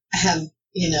that have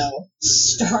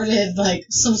started like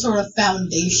some sort of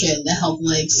foundation to help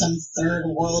like some third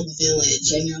world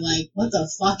village, and you're like, what the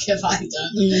fuck have I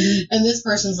done? Mm-hmm. And this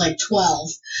person's like 12,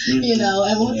 and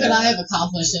what could I have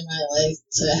accomplished in my life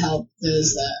to help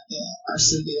those that are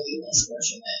severely less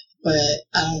fortunate?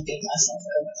 But I don't beat myself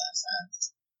over that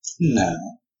fact. No.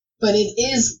 But it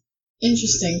is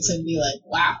interesting to be like,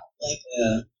 wow, like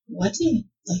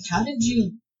how did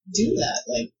you do that?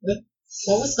 Like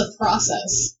what was the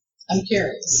process? I'm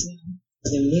curious.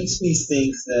 It makes me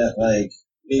think that, like,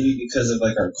 maybe because of,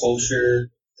 like, our culture,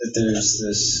 that there's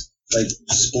this, like,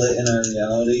 split in our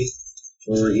reality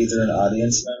where we're either an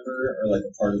audience member or, like,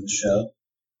 a part of the show.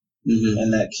 Mm-hmm.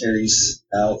 And that carries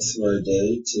out through our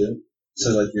day, too.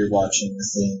 So, like, you're watching the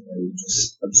thing or you're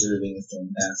just observing the thing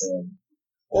happen.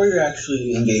 Or you're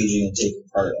actually engaging and taking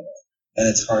part in it. And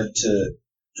it's hard to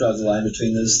draw the line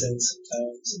between those things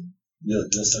sometimes. And you'll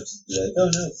start to be like, oh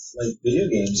no, like video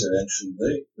games are actually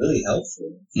really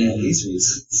helpful for all these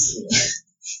reasons.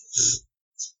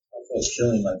 I'm like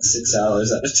killing like 6 hours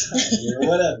at a time or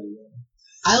whatever.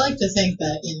 I like to think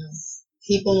that,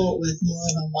 people with more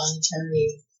of a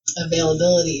monetary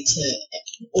availability to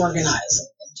organize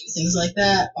and do things like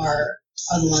that are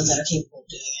the ones that are capable of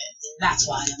doing it. And that's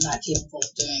why I'm not capable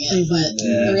of doing it. Mm-hmm. But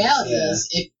the reality is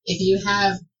if you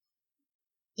have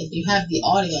the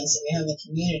audience and you have the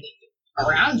community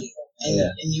around you,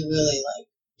 and you really like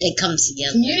it comes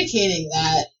together. Communicating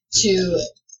that to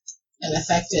in an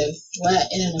effective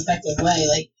way,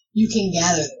 like you can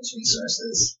gather those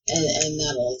resources, and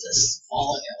that'll just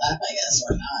fall in your lap, I guess,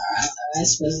 or not. Or I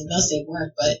suppose it does take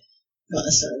work, but you don't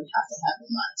necessarily have to have a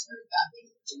monetary backing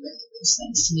to do any of those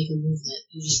things to make a movement.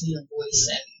 You just need a voice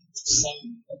and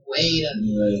some way to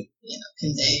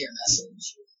convey your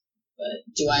message. But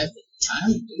do I have the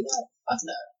time to do that? Fuck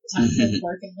no. Time to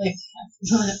work and like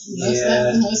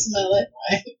most of my life,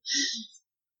 right?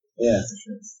 Yeah, for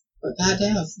sure. But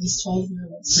goddamn, if these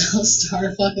 12-year-olds start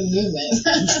a fucking movement.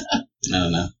 I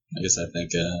don't know. I guess I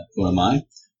think, who am I?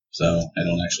 So I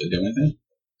don't actually do anything.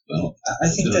 So I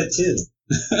think that too.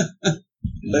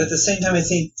 But at the same time, I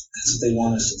think that's what they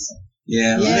want us to think.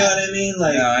 Yeah. You know what I mean?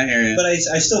 Like, no, I hear you. But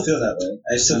I still feel that way.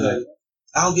 I still feel like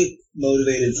I'll get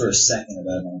motivated for a second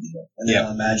about an idea, and then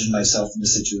I'll imagine myself in a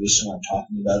situation where I'm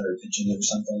talking about it or pitching it or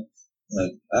something. I'm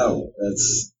like, oh,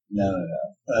 that's no.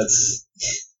 That's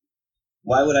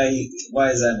why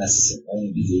is that necessary? I don't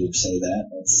need to do or say that.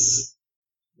 That's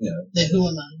Then who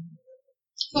am I?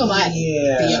 Who am I to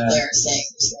be up there saying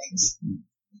these things?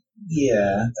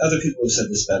 Yeah, other people have said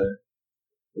this better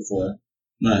before,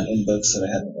 in books that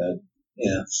I haven't read.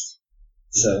 Yeah,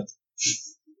 so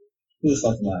who the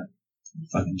fuck am I?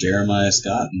 Fucking Jeremiah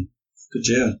Scott. And good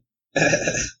job.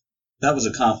 That was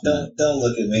a compliment. Don't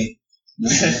look at me. I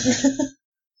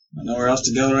don't know where else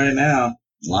to go right now.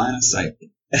 Line of sight.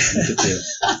 Look at you.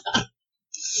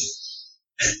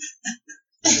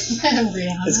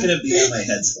 Brianna. It's gonna be on my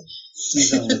headstone.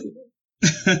 Please don't look at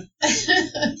me.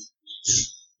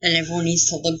 And everyone needs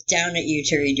to look down at you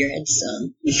to read your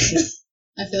headstone.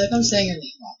 I feel like I'm saying your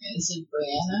name wrong. Is it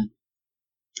Brianna?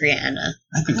 Brianna.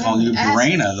 I've been calling you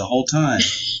Braina the whole time.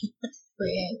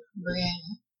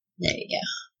 Brianna. There you go.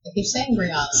 I keep saying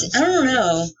Brianna. I don't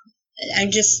know.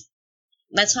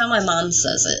 That's how my mom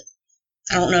says it.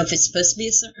 I don't know if it's supposed to be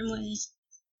a certain way.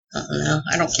 I don't know.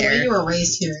 I don't So care. you were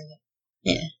raised hearing it.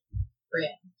 Yeah.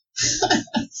 Brianna.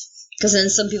 Because then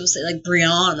some people say, like,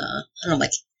 Brianna. And I'm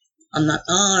like, I'm not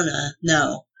Anna.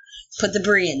 No. Put the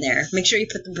Brie in there. Make sure you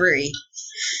put the Brie.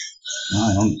 Well,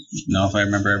 I don't know if I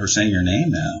remember ever saying your name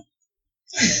now.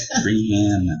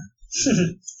 Brianna.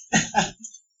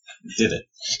 Did it.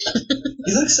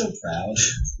 You look so proud.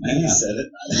 I You am. said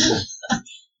it.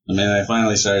 I mean, I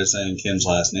finally started saying Kim's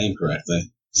last name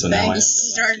correctly. So now I You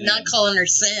start not calling her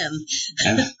Sam.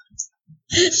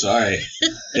 Sorry.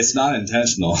 It's not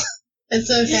intentional. It's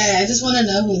okay. I just want to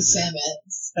know who Sam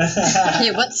is.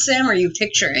 Hey, what Sam are you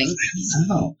picturing?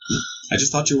 No. I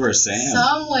just thought you were a Sam.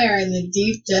 Somewhere in the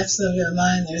deep depths of your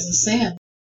mind, there's a Sam.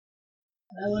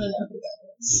 I want to know who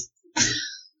that is.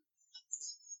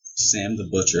 Sam the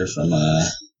Butcher from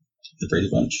the Brady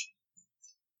Bunch.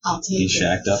 I'll take He it.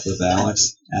 shacked up with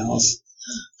Alice.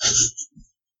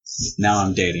 Now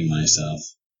I'm dating myself.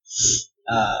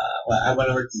 Well, I went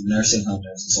to work at the nursing home.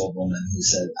 There was this old woman who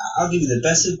said, I'll give you the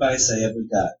best advice I ever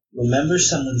got. Remember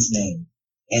someone's name,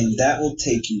 and that will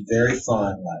take you very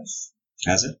far in life.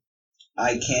 Has it?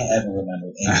 I can't ever remember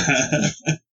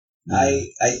anything.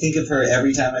 I think of her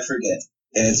every time I forget,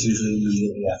 and it's usually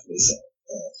immediately after they say it.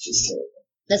 It's just terrible.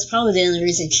 That's probably the only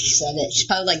reason she said it. She's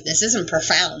probably like, this isn't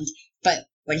profound, but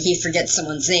when he forgets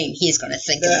someone's name, he's going to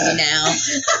think of me now.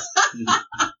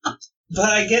 But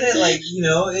I get it, like,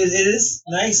 it is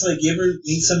nice. Like, you ever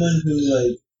meet someone who,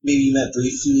 like, maybe you met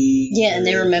briefly? Yeah, and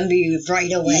they remember you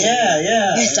right away.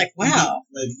 Yeah. It's like, wow.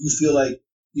 Like, you feel like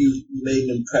you made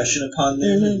an impression upon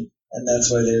them, and that's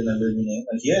why they remember your name.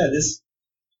 Like, yeah,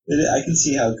 I can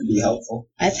see how it could be helpful.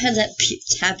 I've had that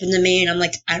happen to me, and I'm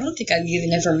like, I don't think I've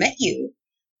even ever met you.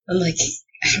 I'm like,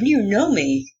 how do you know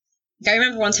me? I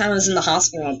remember one time I was in the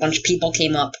hospital, and a bunch of people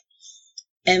came up,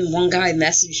 and one guy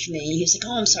messaged me. He was like,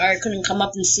 oh, I'm sorry, I couldn't come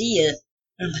up and see you.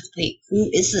 And I'm like, wait, who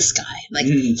is this guy? I'm like,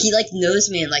 he, like, knows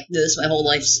me and, like, knows my whole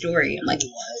life story. I'm like,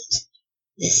 what?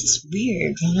 This is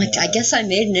weird. I'm like, I guess I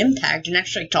made an impact and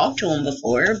actually talked to him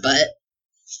before, but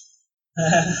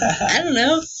I don't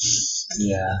know.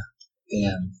 Yeah.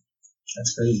 Damn.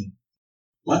 That's crazy.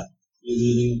 What? You're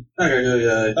leaving? Okay.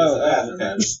 Okay.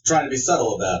 I'm just trying to be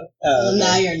subtle about it. Well,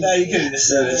 now you're No, you couldn't have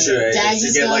said it. Sure. Dad's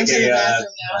just going to the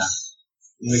bathroom now.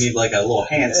 We need like a little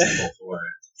hand symbol for it.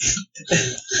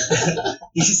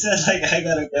 You said, like, I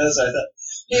gotta go, so I thought,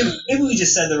 maybe we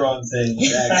just said the wrong thing.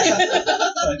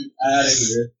 Out of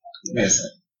here. Yes.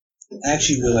 I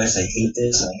actually realized I hate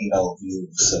this, and I hate all of you,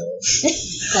 so.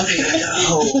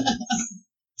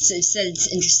 So you said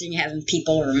it's interesting having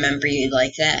people remember you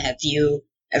like that. Have you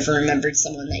ever remembered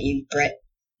someone that you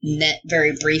met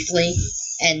very briefly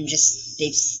and just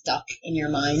they've stuck in your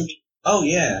mind? Oh,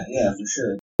 yeah, for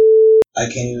sure. I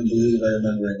can't even believe I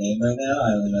remember her name right now.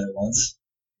 I only met her once.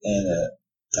 And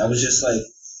I was just like,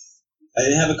 I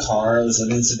didn't have a car. I was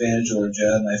living in Savannah,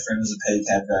 Georgia. My friend was a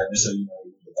pedicab driver, so, we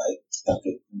had the bike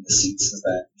bucket in the seats in the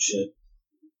back and shit.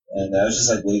 And I was just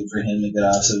like waiting for him to get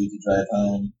off so we could drive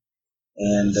home.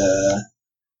 And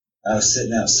I was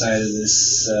sitting outside of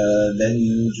this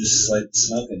venue just like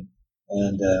smoking.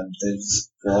 And there's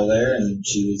this girl there, and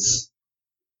she was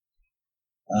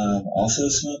also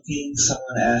smoking.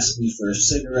 Someone asked me for a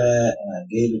cigarette, and I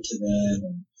gave it to them,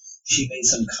 and she made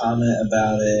some comment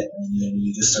about it, and then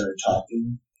we just started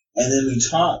talking. And then we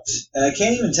talked, and I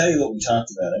can't even tell you what we talked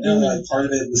about. I know like part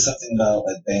of it was something about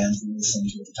like bands we were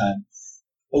listening to at the time.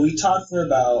 But we talked for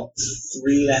about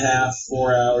 3.5,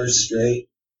 4 hours straight,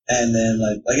 and then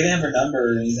like I didn't have her number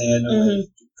or anything. I had no way of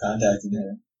contacting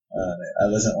her.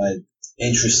 I wasn't like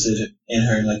interested in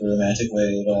her in like a romantic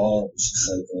way at all. It was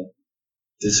just like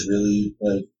this really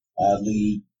like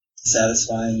oddly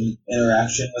satisfying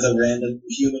interaction with a random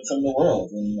human from the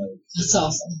world, and like That's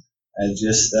awesome. I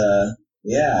just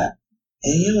yeah.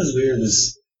 And you know what's weird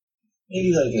was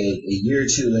maybe like a year or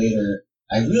two later,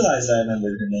 I realized I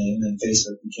remembered her name, and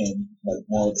Facebook became like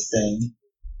more of a thing,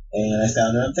 and I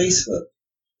found her on Facebook,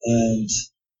 and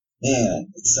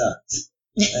man, it sucked.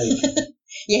 Like,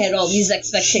 You had all these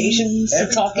expectations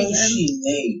of talking to post him. she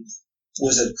made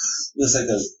was like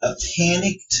a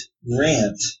panicked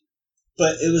rant,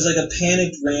 but it was like a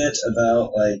panicked rant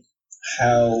about like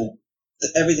how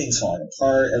everything's falling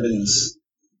apart, everything's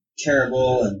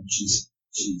terrible, and she's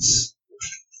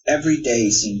every day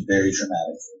seemed very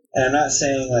dramatic. And I'm not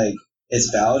saying like it's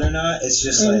valid or not. It's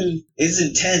just like it's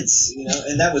intense, you know.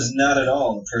 And that was not at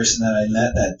all the person that I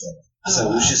met that day.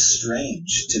 So it was just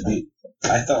strange to be.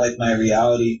 I felt like my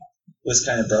reality was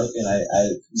kind of broken. I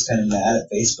was kind of mad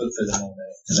at Facebook for the moment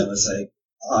because I was like,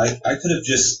 I could have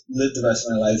just lived the rest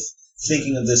of my life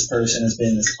thinking of this person as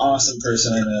being this awesome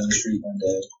person I met on the street one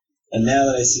day. And now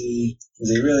that I see who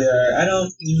they really are,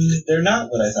 they're not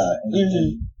what I thought.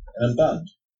 And I'm bummed.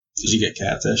 Did you get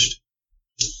catfished?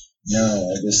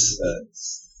 No, I just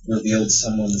revealed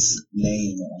someone's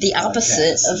name. The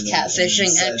opposite of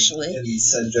catfishing, actually. And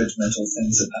said judgmental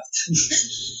things about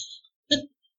them.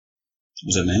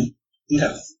 Was it me?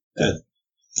 No. Good.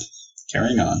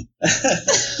 Carrying on.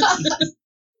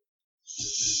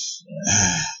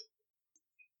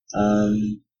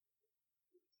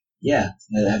 Yeah.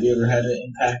 Have you ever had an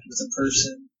impact with a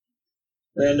person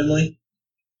randomly?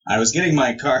 I was getting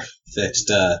my car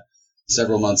fixed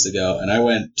several months ago, and I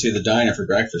went to the diner for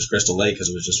breakfast, Crystal Lake, because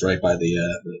it was just right by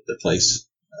the place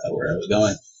where I was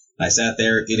going. And I sat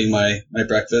there eating my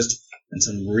breakfast, and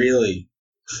some really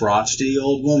crotchety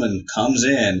old woman comes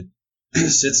in,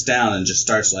 sits down, and just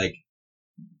starts like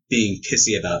being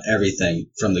pissy about everything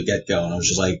from the get-go. And I was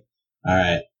just like, all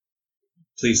right,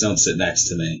 please don't sit next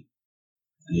to me.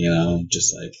 You know,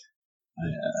 just like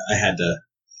I had to.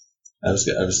 I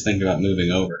was thinking about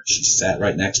moving over. She sat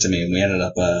right next to me, and we ended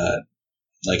up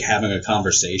like having a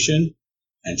conversation.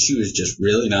 And she was just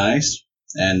really nice.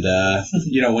 And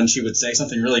you know, when she would say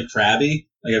something really crabby,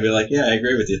 like I'd be like, "Yeah, I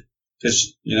agree with you,"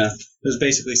 because you know, it was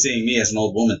basically seeing me as an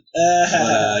old woman.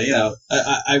 But you know,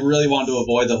 I really wanted to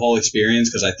avoid the whole experience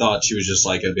because I thought she was just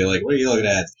like, I'd be like, "What are you looking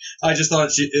at?" I just thought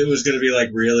it was going to be like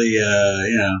really,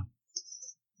 you know,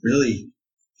 really.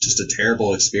 Just a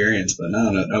terrible experience, but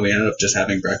no, we ended up just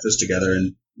having breakfast together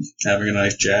and having a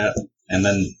nice chat, and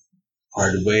then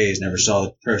parted ways. Never saw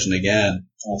the person again.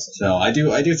 Awesome. So I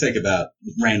do think about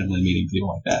randomly meeting people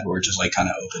like that who are just like kind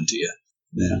of open to you.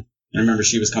 Yeah. I remember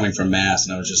she was coming from Mass,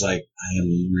 and I was just like, I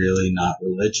am really not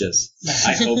religious.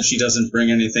 I hope she doesn't bring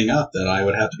anything up that I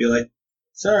would have to be like,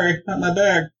 sorry, not my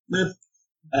bag.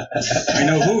 I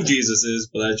know who Jesus is,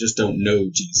 but I just don't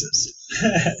know Jesus.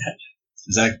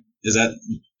 Is that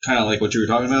kind of like what you were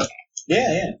talking about?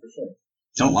 Yeah, for sure.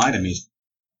 Don't lie to me.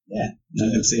 Yeah.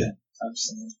 I can see it.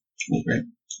 Absolutely. Well, great.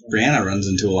 Brianna runs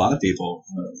into a lot of people.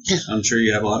 I'm sure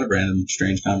you have a lot of random,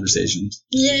 strange conversations.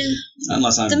 Yeah.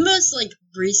 Unless I'm... The most, like,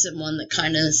 recent one that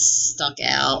kind of stuck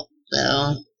out,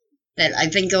 though, that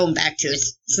I've been going back to,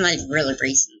 it's not even really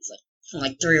recent. It's, like, from,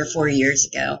 like, 3 or 4 years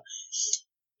ago.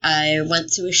 I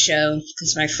went to a show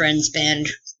because my friend's band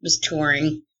was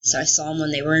touring, so I saw them when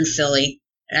they were in Philly.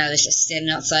 And I was just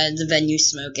standing outside the venue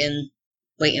smoking,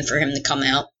 waiting for him to come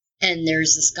out. And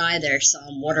there's this guy there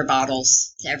selling water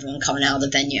bottles to everyone coming out of the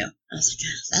venue. I was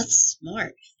like, oh, that's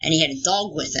smart. And he had a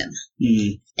dog with him.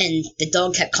 Mm-hmm. And the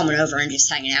dog kept coming over and just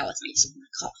hanging out with me. So I'm like,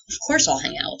 oh, of course I'll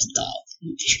hang out with the dog.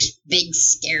 Big,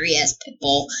 scary-ass pit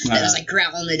bull that was like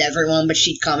growling at everyone, but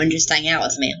she'd come and just hang out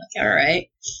with me. I'm like, all right.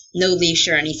 No leash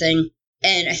or anything.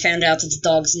 And I found out that the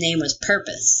dog's name was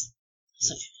Purpose. I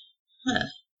was like, huh.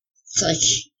 It's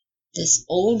like this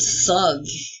old thug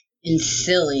in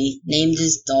Philly named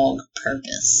his dog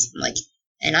Purpose. I'm like,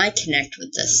 and I connect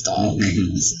with this dog.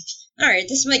 Mm-hmm. It's like, all right,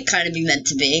 this might kind of be meant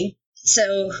to be.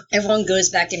 So everyone goes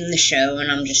back into the show, and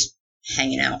I'm just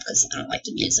hanging out because I don't like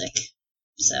the music.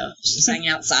 So I was just hanging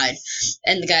outside.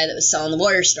 And the guy that was selling the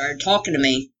water started talking to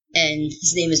me, and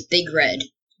his name is Big Red.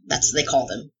 That's what they called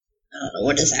him. I don't know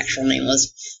what his actual name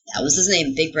was. That was his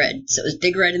name, Big Red. So it was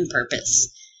Big Red and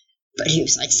Purpose. But he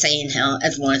was like saying how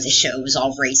everyone at the show was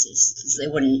all racist because they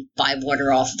wouldn't buy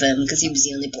water off of him because he was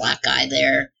the only black guy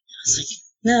there. I was like,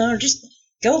 no, just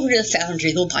go over to the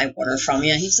foundry. They'll buy water from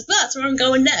you. He was like, well, that's where I'm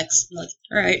going next. I'm like,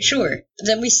 all right, sure. But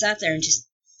then we sat there and just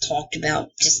talked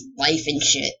about just life and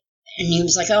shit. And he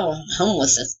was like, oh, I'm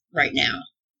homeless right now.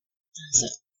 I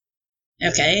was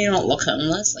like, okay, you don't look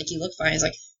homeless. Like, you look fine. He's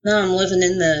like, no, I'm living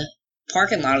in the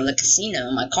parking lot of the casino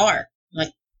in my car. I'm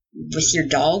like, with your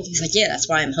dog? He's like, yeah, that's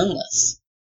why I'm homeless.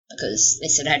 Because they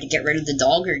said I had to get rid of the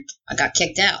dog or I got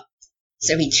kicked out.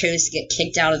 So he chose to get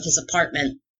kicked out of his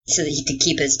apartment so that he could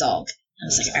keep his dog. I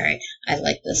was like, all right, I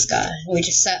like this guy. We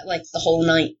just sat like the whole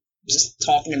night just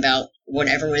talking about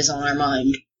whatever was on our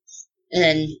mind. And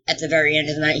then at the very end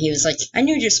of the night, he was like, I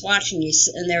knew just watching you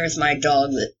sitting there with my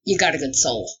dog that you got a good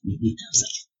soul. Mm-hmm. I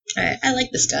was I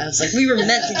like this guy. I was like, we were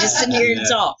meant to just sit here and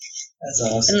talk. That's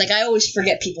awesome. And like, I always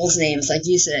forget people's names, like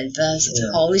you said. But I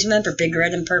was always remember Big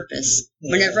Red and Purpose.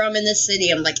 Yeah. Whenever I'm in this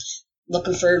city, I'm like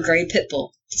looking for a gray pit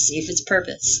bull to see if it's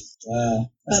Purpose.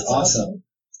 Wow, that's awesome.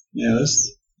 Yeah,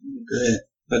 that's great.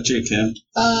 But you, Kim?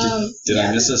 Did yeah,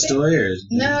 I miss a story? Or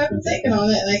no, I've been thinking on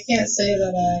it, and I can't say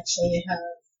that I actually have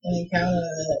an encounter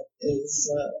that is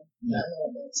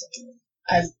memorable to me.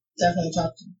 I've definitely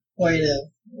talked to quite a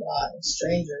lot of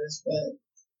strangers, but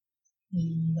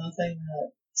nothing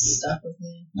that stuck with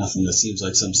me. Nothing that seems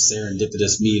like some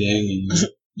serendipitous meeting, and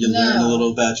you learn a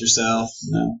little about yourself.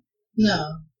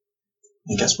 No.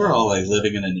 I guess we're all like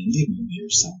living in an indie movie or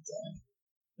something.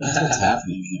 That's what's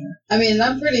happening here. I mean,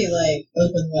 I'm pretty like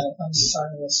open when it comes to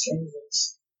talking with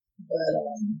strangers, but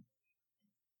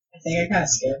I think I kind of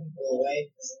scare people away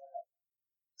because of that.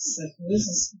 It's like, who is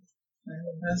this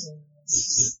random person?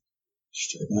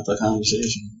 Striking up a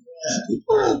conversation. Yeah.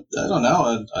 People are, I don't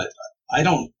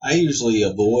know. I usually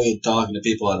avoid talking to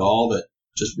people at all, but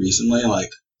just recently, like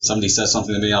somebody says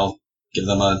something to me, I'll give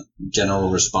them a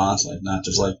general response, like not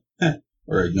just like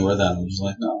or ignore them. I'm just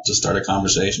like, no, just start a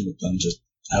conversation with them, just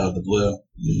out of the blue.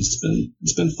 It's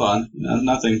been fun. You know,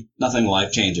 nothing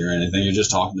life changing or anything. You're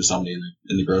just talking to somebody in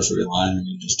the grocery line, or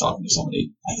you're just talking to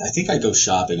somebody. I think I go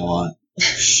shopping a lot.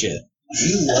 Shit.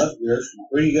 You love grocery.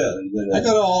 Where do you go? I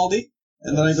go to Aldi,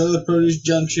 and then I go to the produce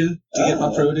junction to get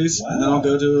my produce, and then I'll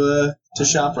go to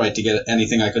ShopRite to get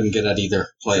anything I couldn't get at either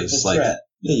place. Like, yeah,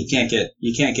 you can't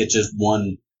get just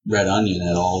one red onion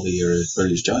at Aldi or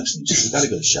produce junction. You got to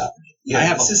go to ShopRite.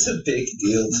 Yeah, this is a big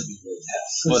deal to me right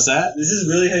now. What's that? This is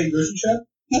really how you grocery shop?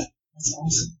 Yeah. That's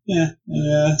awesome.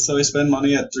 Yeah. So I spend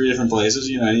money at 3 different places.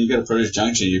 You know, you go to produce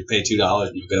junction, you pay $2,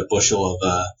 and you get a bushel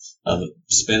of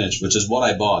spinach, which is what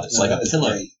I bought. It's like a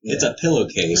pillow. Yeah. It's a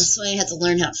pillowcase. That's why I had to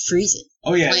learn how to freeze it.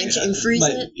 Oh yeah, blanch it and freeze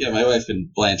it. Yeah, my wife can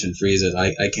blanch and freeze it.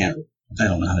 I can't. I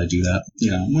don't know how to do that.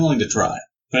 You know, I'm willing to try,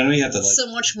 but I know you have to. It's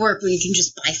so much work when you can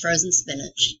just buy frozen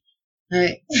spinach. All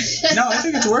right. No, I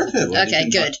think it's worth it. Okay,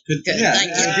 good. Yeah, Thank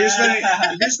you. If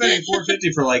you're spending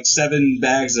 $4.50 for like 7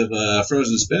 bags of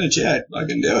frozen spinach, yeah, I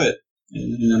can do it.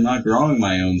 And I'm not growing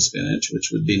my own spinach, which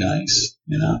would be nice.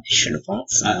 You know, should have bought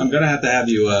some. I'm gonna have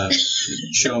you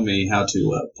show me how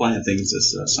to plant things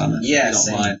this summer. Yeah, if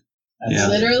you don't mind. Yeah.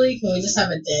 Literally, can we just have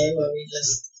a day where we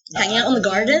just hang out in the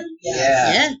garden?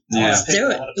 Yeah. Let's do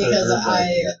it. Because I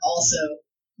also.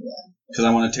 Because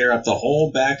I want to tear up the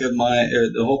whole back of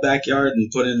the whole backyard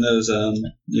and put in those,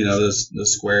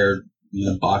 those square,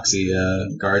 boxy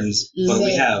gardens. But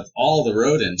we have all the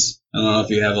rodents. I don't know if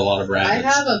you have a lot of rabbits. I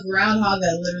have a groundhog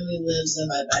that literally lives in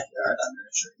my backyard under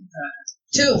a tree.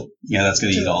 2. Yeah, that's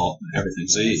going to eat everything.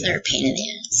 So they're a pain in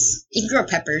the ass. You can grow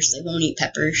peppers. They won't eat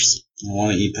peppers. I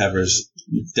want to eat peppers.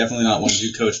 Definitely not ones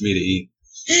you coached me to eat.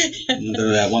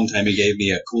 Remember that one time he gave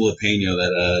me a jalapeno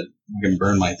that can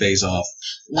burn my face off.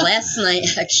 Last night,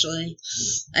 actually,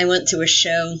 I went to a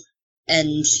show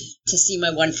and to see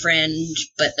my one friend,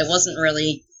 but it wasn't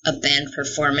really a band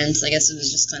performance. I guess it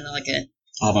was just kind of like a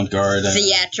avant-garde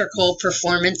theatrical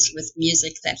performance with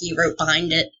music that he wrote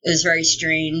behind it. It was very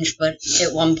strange, but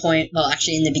at one point, well,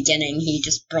 actually in the beginning, he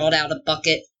just brought out a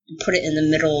bucket and put it in the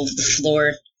middle of the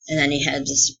floor, and then he had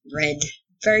this red,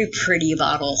 very pretty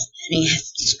bottle, and he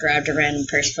just grabbed a random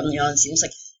person from the audience. He was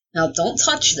like, "Now don't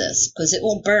touch this, because it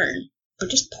will burn, but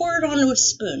just pour it onto a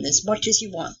spoon as much as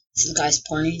you want." So the guy's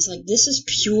pouring, he's like, "This is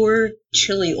pure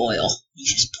chili oil."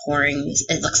 He's just pouring this,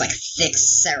 it looks like thick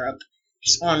syrup,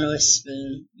 just onto a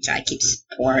spoon. The guy keeps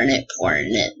pouring it,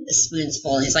 the spoon's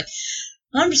full, and he's like,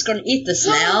 "I'm just gonna eat this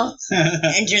now,"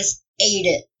 and just ate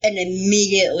it, and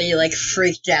immediately,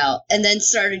 freaked out, and then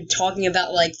started talking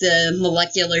about, the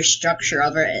molecular structure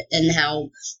of it, and how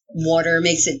water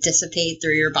makes it dissipate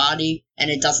through your body,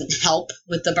 and it doesn't help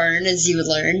with the burn, as you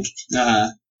learned. Uh-huh.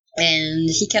 And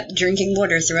he kept drinking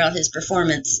water throughout his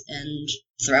performance, and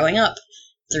throwing up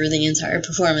through the entire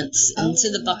performance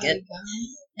into the bucket.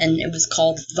 And it was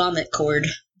called Vomit Cord.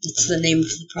 It's the name of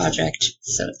the project,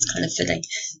 so it's kind of fitting.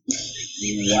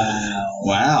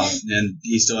 Wow. And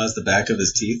he still has the back of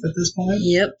his teeth at this point?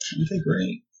 Yep. Okay,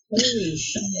 great. Holy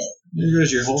shit. There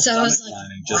goes your whole stomach I was like,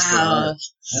 lining just wow.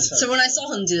 for So when I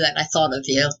saw him do that, I thought of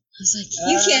you. I was like,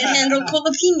 you can't handle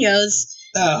jalapenos.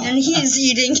 Oh. And he's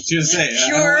eating pure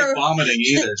I don't like vomiting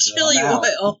either, so chili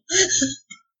oil.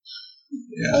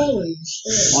 Yeah. Holy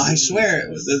shit. Well, I swear,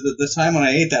 the time when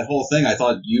I ate that whole thing, I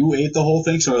thought you ate the whole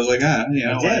thing, so I was like,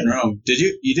 I'm wrong. Did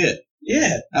you? You did?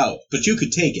 Yeah. Oh, but you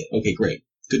could take it. Okay, great.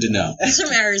 Good to know. He's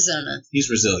from Arizona. He's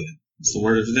resilient. It's the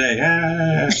word of the day.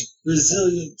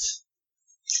 Resilient.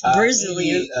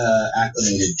 Resilient.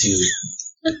 Acclimated to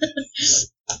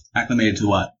Acclimated to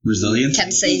what? Resilience?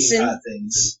 Capsaicin. Hot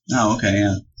things. Oh, okay,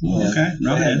 yeah. Oh, okay, If I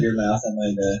rub it had in. your mouth, I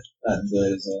might not enjoy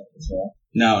it as well.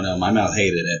 No, my mouth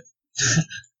hated it.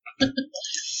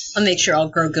 I'll make sure I'll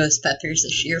grow ghost peppers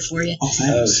this year for you. Oh,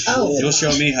 thanks. Oh. You'll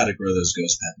show me how to grow those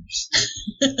ghost peppers.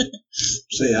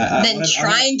 See, I Then wanna,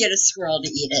 try and get a squirrel to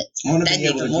eat it. I want to That'd be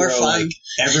able make to it more grow fun. like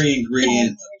every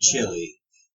ingredient of chili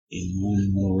in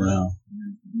one little row.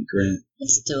 That'd be great.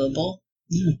 It's doable.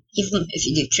 Yeah. Even if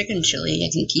you do chicken chili,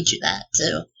 I can teach you that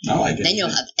too. I like it. Then you'll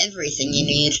have everything you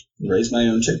need. Raise my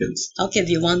own chickens. I'll give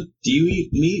you one. Do you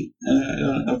eat meat?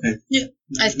 Okay. Yeah.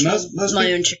 I've killed most my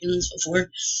people- own chickens before.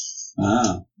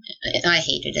 Ah. I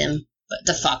hated him, but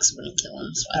the fox wouldn't kill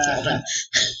him, so I killed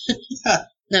him.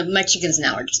 No, my chickens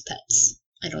now are just pets.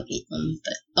 I don't eat them,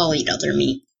 but I'll eat other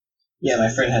meat. Yeah, my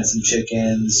friend had some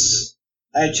chickens.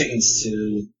 I had chickens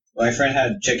too. My friend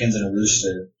had chickens and a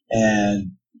rooster,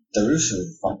 and the rooster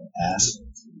was a fucking asshole.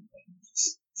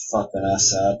 Just fucking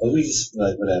us up, but we just were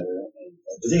like, whatever.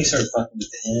 But then he started fucking with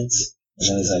the hens, and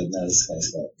then he's like, no, this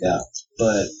guy's gotta go.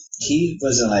 But he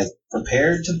wasn't like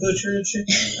prepared to butcher a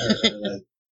chicken or like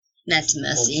That's or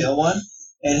messy. kill one.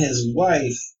 And his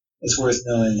wife, it's worth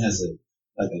knowing, has a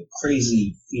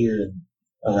crazy fear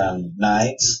around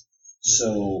knives.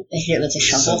 So They hit it with a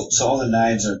shovel. so all the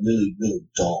knives are really, really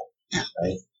dull,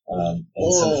 right? And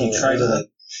so he tried to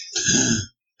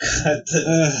cut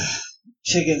the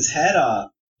chicken's head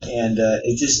off, and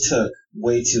it just took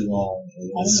way too long.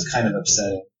 It was kind of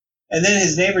upsetting. And then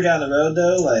his neighbor down the road,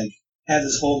 though, had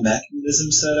this whole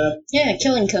mechanism set up. Yeah,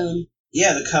 killing cone.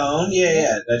 Yeah, the cone.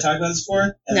 Yeah. Did I talk about this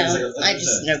before? And No, it was I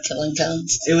just know killing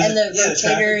cones. It was And the rotator,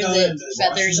 traffic cone the and the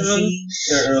feathers washing on them.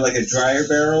 machine, or like a dryer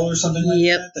barrel or something like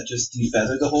Yep. that just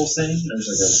defeathered the whole thing. There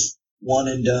was like a one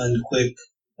and done, quick,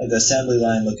 like assembly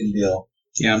line looking deal.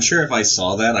 Yeah, I'm sure if I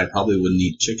saw that, I probably wouldn't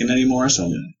eat chicken anymore, so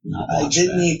I'm going to not I watch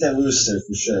didn't that. eat that rooster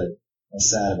for sure. I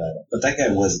was sad about it, but that guy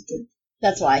was a dick.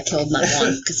 That's why I killed my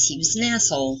one, because he was an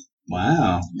asshole.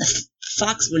 Wow. The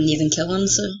fox wouldn't even kill him,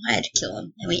 so I had to kill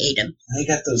him, and we ate him. And they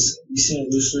got those. You seen a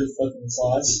rooster fucking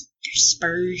claws? They're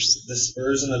spurs, The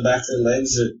spurs on the back of their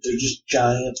legs they're just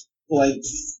giant, like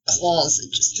claws,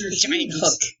 and just a giant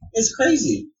hook. It's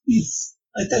crazy.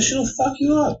 Like that shit'll fuck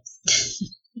you up.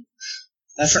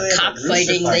 That's For why they have rooster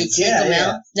cockfighting, they fights. take Yeah, them yeah.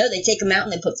 out. No, they take them out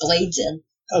and they put blades in.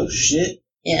 Oh shit!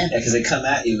 Yeah. Yeah, because they come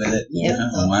at you with it. Yeah.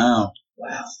 Oh, wow.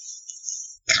 Wow.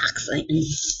 Cockfighting.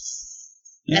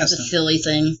 Yeah, That's so a Philly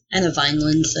thing and a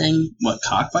Vineland thing. what,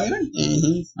 cockfighting?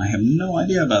 Mm-hmm. I have no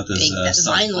idea about this Vineland's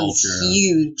subculture of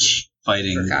huge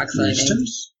fighting for cockfighting.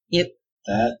 roosters.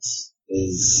 That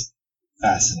is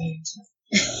fascinating.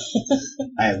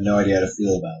 I have no idea how to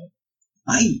feel about it.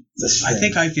 I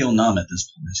think I feel numb at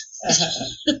this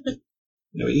point.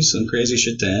 We use some crazy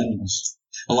shit to animals.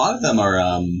 A lot of them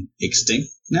are extinct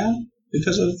now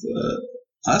because of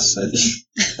us, I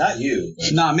think. Not you.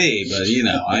 But Not me, but,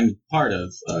 I'm part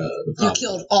of the You problem.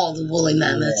 killed all the woolly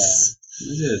mammoths.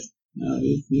 We did. No,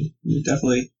 we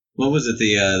definitely... What was it?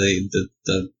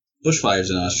 The bushfires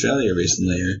in Australia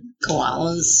recently.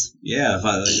 Koalas. Yeah,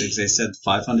 they said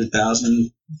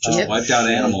 500,000 just Yep. wiped out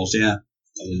animals, yeah.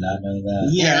 I did not know that.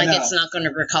 Yeah, like no. it's not going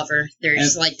to recover.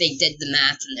 There's they did the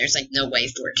math and there's no way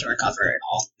for it to recover at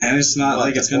all. And it's not What,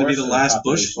 like it's going to be the fourth last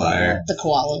population? bushfire. The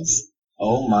koalas.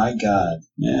 Oh my god.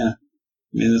 Yeah.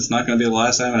 I mean, it's not going to be the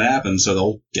last time it happens, so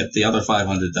they'll get the other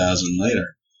 500,000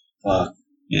 later. Fuck.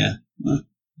 Yeah. Well,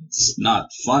 it's not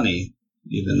funny,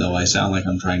 even though I sound like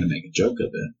I'm trying to make a joke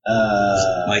of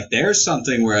it. Like, there's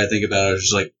something where I think about it, it's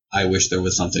just like, I wish there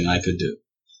was something I could do.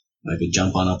 I could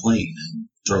jump on a plane and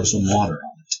throw some water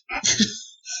on it.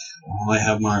 All I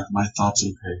have my thoughts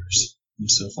and prayers. I'm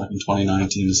so fucking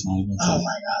 2019, it's not even Oh funny.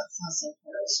 my god, thoughts and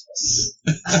prayers.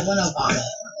 I want to vomit when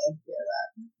I hear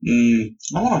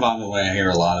that. I want to vomit when I hear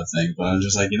a lot of things, but I'm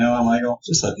just like, you know what, Michael?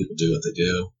 Just let people do what they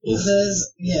do. Ugh.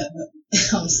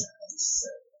 I'm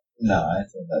sorry. no, I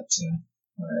feel that too.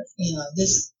 Right.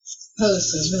 This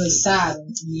post is really sad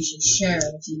and you should share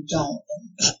it if you don't.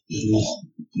 And people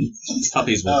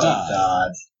Puppies will Oh die.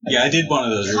 god. Yeah, I did one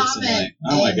of those comment recently.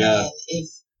 Oh my god. if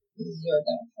you're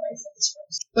going to pray for this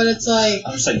person. But it's like,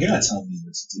 I'm just like, you're not telling me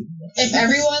what to do. if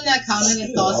everyone that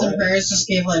commented thoughts and prayers just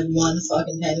gave one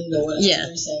fucking penny to whatever Yeah.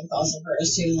 they're saying thoughts and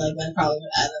prayers to, that probably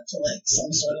would add up to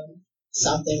some sort of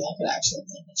something that could actually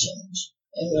make a change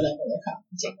in whatever they're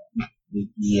commenting.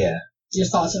 Yeah. Your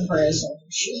thoughts and prayers don't do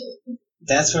shit.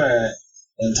 That's where,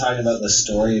 and talking about the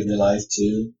story of your life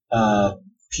too,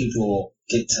 people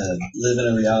get to live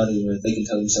in a reality where they can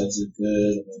tell themselves they're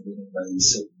good and they're living by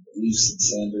these certain beliefs and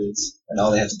standards, and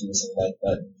all they have to do is hit a like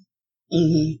button.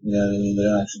 Mm-hmm. You know what I mean? They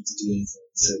don't actually have to do anything.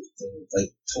 So like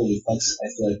totally fucks. I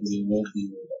feel like your worldview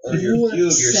or your view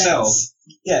of yourself.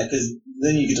 Yeah, because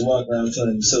then you get to walk around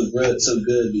feeling so good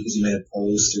because you made a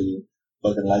post or you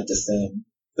fucking liked a thing,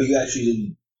 but you actually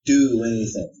didn't do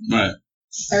anything. Right.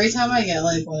 Every time I get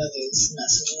like one of these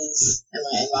messages in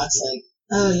my inbox, like,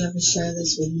 "Oh, you have to share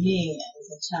this with me and with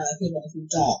the chat," like, even if you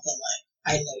don't, then like,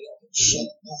 I know you don't give a shit.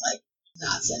 And I'm like,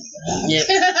 not sending it back. Yep.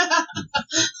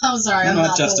 I'm sorry. I'm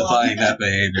not justifying that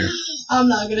behavior. I'm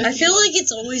not gonna. I feel like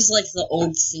it's always like the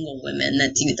old single women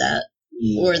that do that,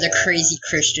 or the crazy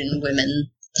Christian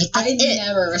women. Like, I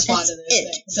never respond to those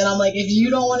things, and I'm like, if you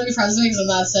don't want to be friends with me because I'm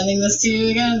not sending this to you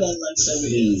again, then like, so be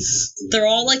it. They're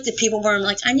all like the people where I'm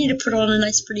like, I need to put on a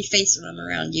nice, pretty face when I'm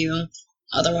around you,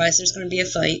 otherwise there's going to be a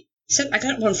fight. Except I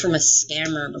got one from a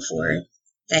scammer before.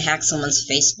 They hacked someone's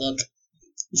Facebook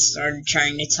and started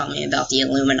trying to tell me about the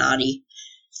Illuminati.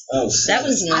 Oh, that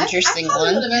was an interesting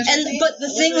one. But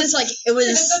the thing was, like,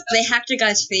 they hacked a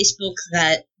guy's Facebook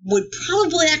that would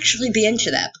probably actually be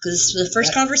into that, because the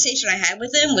first conversation I had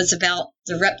with him was about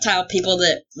the reptile people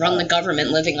that run the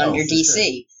government living under DC.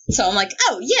 Sure. So I'm like,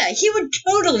 oh yeah, he would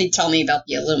totally tell me about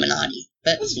the Illuminati.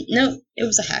 But no, it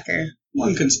was a hacker.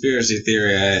 One conspiracy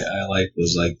theory I liked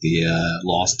was like the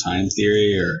lost time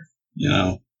theory, or, you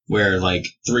know, where like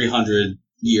 300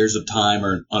 years of time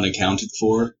are unaccounted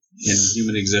for in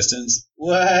human existence.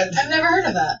 What? I've never heard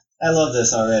of that. I love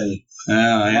this already. Oh,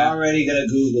 yeah. I'm already gonna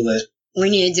Google it. We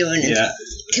need to do a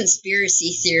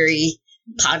conspiracy theory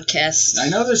podcast. I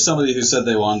know there's somebody who said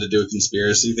they wanted to do a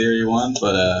conspiracy theory one,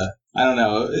 but I don't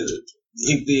know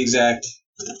the exact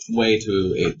way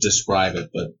to describe it,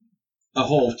 but a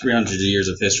whole 300 years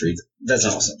of history. That's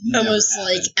awesome. Almost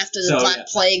like after the Black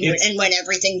Plague and when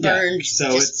everything burned.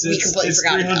 So it's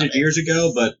 300 years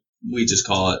ago, but we just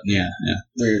call it,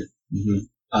 Weird. Mm-hmm.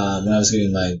 When I was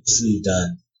getting my sleeve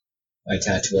done, my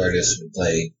tattoo artist would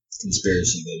play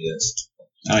conspiracy videos.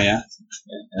 Oh, yeah?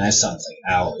 And I saw like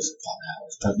hours upon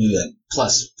hours, probably like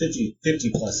 50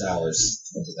 plus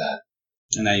hours into that.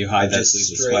 And now you hide that sleeve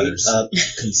with sweaters. Up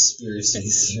conspiracy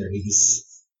theories.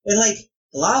 And like,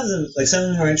 a lot of them, like some of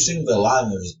them were interesting, but a lot of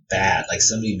them were just bad. Like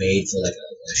somebody made for like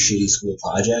a shitty school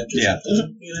project or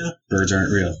something, you know? Birds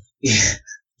aren't real. Yeah.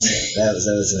 That was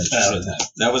an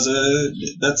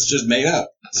interesting that's just made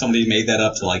up. Somebody made that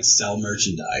up to like sell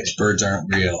merchandise. Birds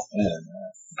aren't real.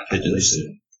 Pigeons.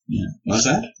 Yeah. What's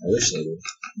that? I wish they were.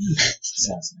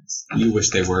 Sounds nice. You wish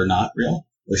they were not real?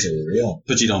 Wish they were real.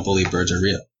 But you don't believe birds are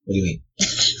real. What do you mean?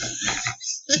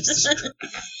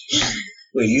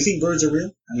 Wait, do you think birds are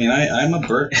real? I mean, I'm a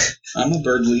bird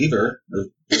believer or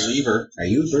believer. Are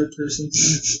you a bird person?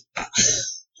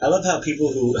 I love how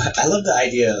I love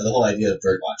the whole idea of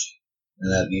bird watching.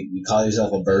 And that you call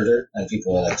yourself a birder, and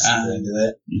people are like super into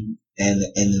it. Mm-hmm. And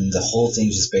then the whole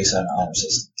thing's just based on an honor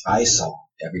system. I saw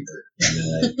every bird. And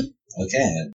they're like,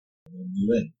 okay, you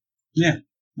win. Yeah,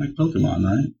 like Pokemon,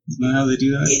 right? Isn't that how they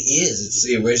do that? It is. It's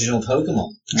the original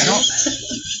Pokemon.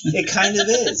 It kind of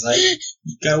is. Like,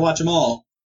 you gotta watch them all.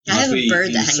 I have a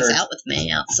bird that hangs out with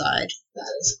me outside. That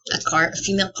is cool. A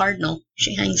female cardinal.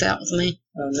 She hangs out with me.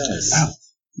 Oh, nice. Oh,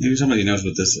 maybe somebody knows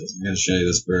what this is. I'm gonna show you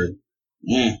this bird.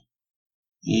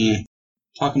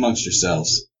 Talk amongst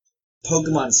yourselves.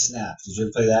 Pokemon Snap. Did you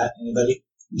ever play that? Anybody?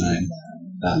 No.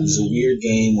 It's a weird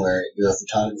game where you're a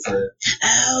photographer.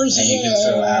 Oh, yeah. And you can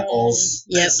throw apples.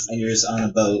 Yep. And you're just on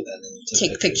a boat and then you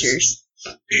take pictures.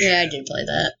 Yeah, I did play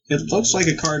that. It looks like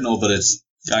a cardinal, but it's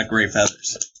got gray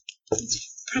feathers.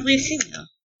 It's probably a female.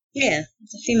 Yeah,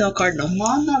 it's a female cardinal. Well,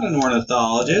 I'm not an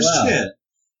ornithologist. Wow. Shit.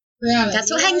 Brianna,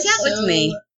 that's what hangs out with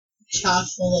me. Chock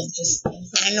full of just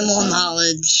animal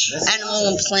knowledge, animal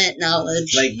and plant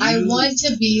knowledge. Like I want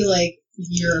to be like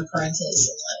your apprentice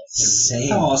in life. Same.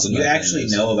 How awesome you that actually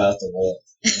is. know about the world.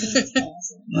 That's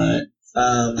awesome. Right.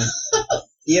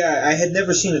 Yeah, I had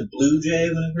never seen a blue jay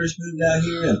when I first moved out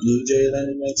here. A blue jay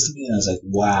landed next to me, and I was like,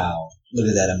 wow, look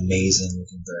at that amazing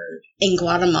looking bird. In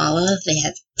Guatemala, they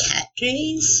have cat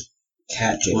jays.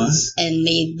 Cat jays. What? And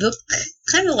they look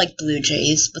kind of like blue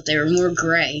jays, but they're more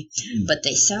gray. But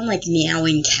they sound like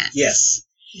meowing cats. Yes.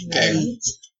 And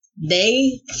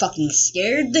they fucking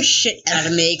scared the shit out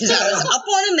of me because I was up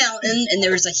on a mountain and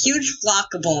there was a huge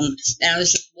flock of them, and I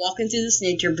was just walking through this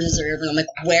nature preserve, and I'm like,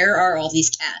 where are all these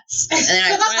cats? And then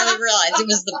I finally realized it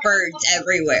was the birds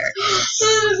everywhere.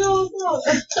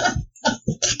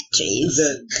 Jeez.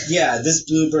 This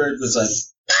bluebird was like,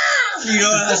 you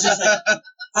know,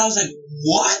 I was like,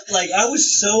 what? Like, I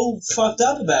was so fucked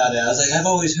up about it. I was like, I've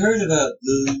always heard about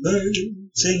the bird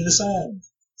singing the song.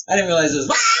 I didn't realize it was,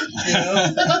 you know?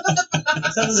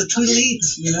 That was a tweet,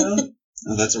 you know?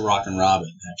 Oh, that's a Rockin'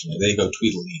 Robin, actually. They go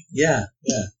Tweedledee. Yeah.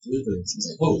 Bluebirds. He's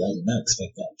like, whoa, I did not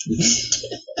expect that.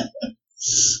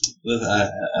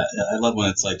 I love when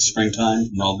it's like springtime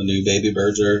and all the new baby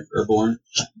birds are born.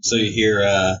 So you hear,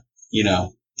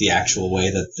 the actual way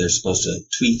that they're supposed to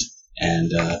tweet,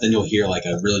 and then you'll hear like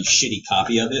a really shitty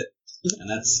copy of it. And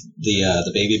that's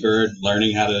the baby bird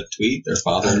learning how to tweet. Their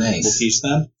father will teach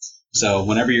them. So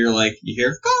whenever you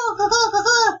hear,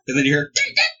 and then you hear,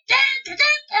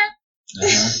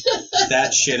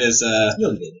 that shit is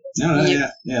You'll get it.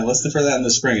 yeah. Let's defer that in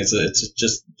the spring. It's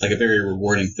just like a very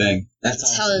rewarding thing. That's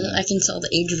awesome. I can tell the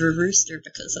age of a rooster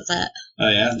because of that. Oh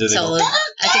yeah,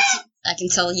 I can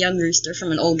tell a young rooster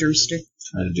from an old rooster.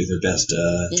 Try to do their best.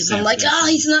 I'm like,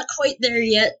 he's not quite there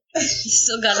yet. He's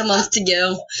still got a month to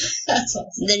go. That's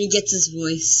awesome. Then he gets his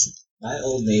voice. My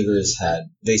old neighbors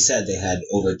they said they had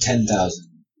over 10,000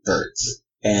 birds,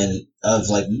 and of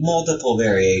like multiple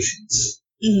variations.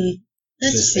 Mm-hmm.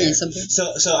 That's feasible.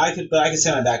 So I could say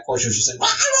on my back porch, it was just like,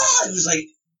 ah! It was like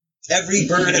every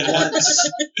bird at once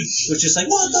was just like,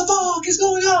 what the fuck is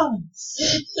going on?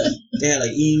 They had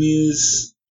like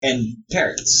emus and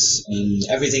parrots and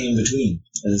everything in between.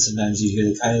 And then sometimes you hear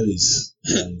the coyotes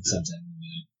sometimes.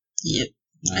 Yep.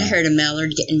 I heard a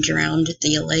mallard getting drowned at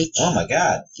the lake. Oh my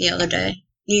god. The other day.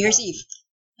 New Year's Eve.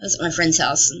 I was at my friend's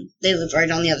house, and they live right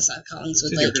on the other side of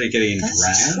Collingswood Lake. You're getting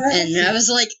drowned? And I was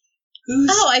like,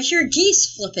 I hear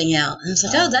geese flipping out. And I was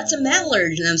like, that's a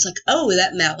mallard. And I was like,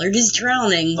 that mallard is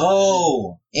drowning.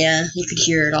 Oh. Yeah, you could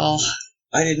hear it all.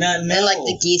 I did not know. And like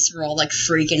the geese were all like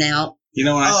freaking out. You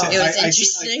know, when I see like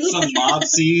some mob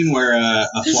scene where a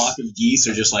flock of geese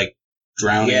are just like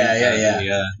drowning.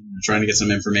 Yeah. Trying to get some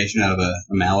information out of a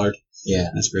mallard. Yeah.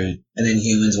 That's great. And then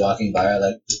humans walking by are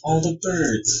like, all the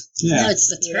birds. Yeah. No, it's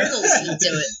the turtles that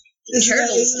do it. The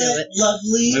turtles do it.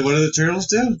 Lovely. Wait, what do the turtles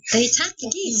do? They attack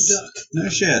the geese. No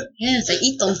shit. Yeah, they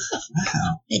eat them.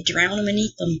 Wow. They drown them and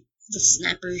eat them. The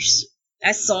snappers.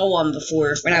 I saw one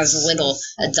before when I was little,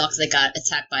 a duck that got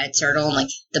attacked by a turtle, and like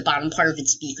the bottom part of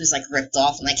its beak was like ripped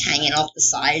off and like hanging off the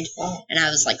side. And I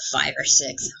was like 5 or 6.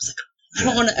 And I was like, I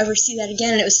don't want to ever see that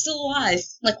again. And it was still alive,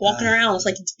 like walking around with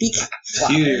like its beak. A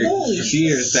few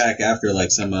years back, after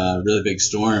like some really big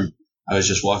storm, I was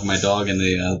just walking my dog in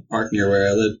the park near where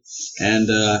I live, and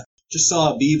just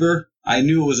saw a beaver. I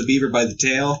knew it was a beaver by the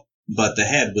tail, but the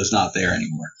head was not there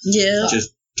anymore. Yeah.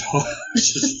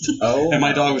 And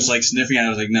my dog was like sniffing at it. I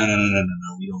was like, no,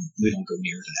 we don't go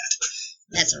near to that.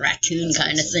 That's a raccoon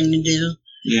kind of thing to do.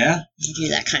 Yeah? You do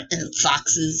that kind of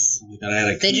foxes. Oh my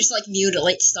God, they just like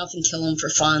mutilate stuff and kill them for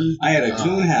fun. I had a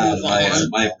coonhound.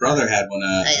 My brother had one.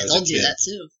 They'll do that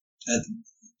too.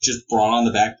 Just brought on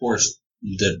the back porch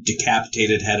the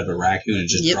decapitated head of a raccoon and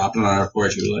just dropped it on our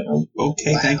porch. We were like, oh,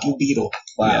 okay, thank you, Beetle.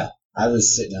 Wow. Yeah. I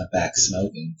was sitting out back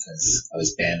smoking because I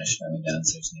was banished by my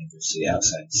downstairs neighbors to the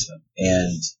outside to smoke.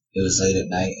 And it was late at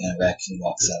night, and a raccoon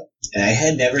walks up. And I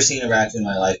had never seen a raccoon in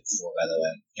my life before, by the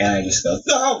way. And I just go,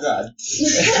 oh, God.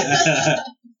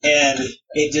 And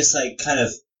it just, like, kind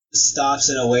of stops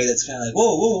in a way that's kind of like,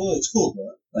 whoa, it's cool,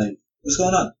 bro. Like, what's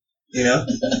going on? You know?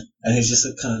 And he's just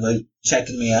kind of, like,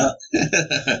 checking me out.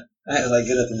 I had to, like,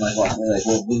 get up and, like, walk away, like,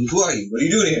 well, who are you? What are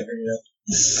you doing here? You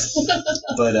know?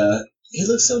 But, he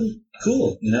looked so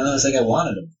cool, you know? It's like I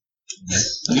wanted him.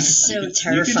 I'm so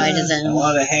terrified of them. I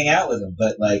wanted to hang out with him,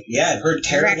 but like, yeah, I've heard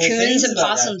terrible raccoons things and about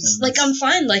possums. raccoons. Like, I'm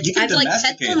fine. Like, I've like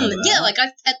pet them. Like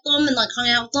I've pet them and like hung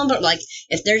out with them. But like,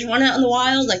 if there's one out in the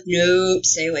wild, like, nope,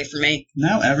 stay away from me.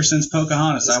 No, ever since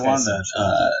Pocahontas, I wanted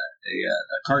a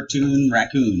cartoon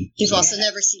raccoon. You've also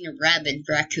never seen a rabid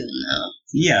raccoon, though.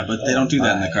 Yeah, but they don't do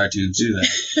that in the cartoons, do they?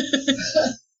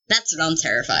 That's what I'm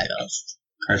terrified of.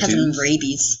 Cartoons? Having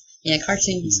rabies. Yeah,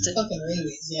 cartoons too. Fucking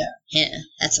rabies, yeah. Yeah,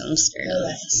 that's what I'm scared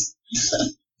of.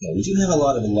 Yeah, we do have a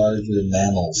lot of larger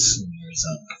mammals in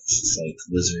Arizona. It's like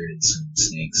lizards and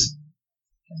snakes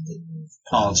and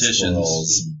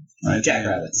politicians, and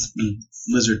jackrabbits.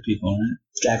 Lizard people, right?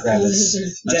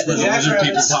 Jackrabbits. That's where lizard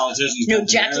people, politicians. No,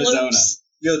 jackalopes.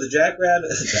 Yo, the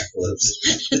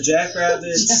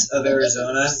jackrabbits of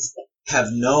Arizona have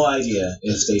no idea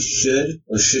if they should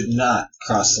or should not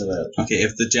cross the road. Okay,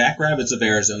 if the Jackrabbits of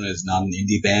Arizona is not an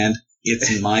indie band,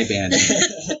 it's my band.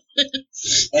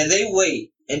 And they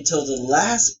wait until the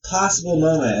last possible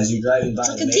moment as you're driving by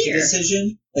to make a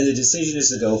decision, and the decision is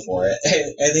to go for it.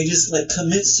 And they just like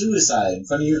commit suicide in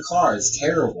front of your car. It's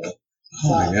terrible. Oh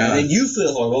my God. And then you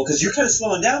feel horrible because you're kind of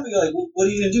slowing down, but you're like, well, what are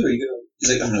you going to do? Are you going to... He's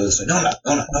like, I'm going to go this way. No, I'm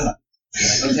not.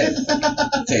 Okay.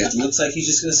 It looks like he's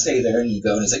just going to stay there, and you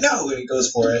go, and he's like, no, and he goes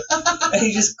for it. And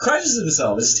he just crushes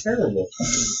himself. It's terrible.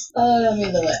 Oh, I don't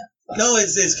mean to laugh. No,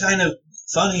 it's kind of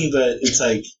funny, but it's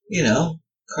like, you know,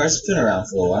 Cars have been around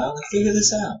for a while. Like, figure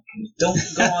this out. Don't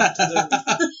go on to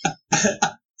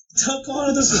the don't go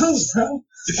onto the roads, bro.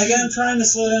 Like, I'm trying to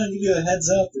slow down and give you a heads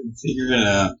up and Figure it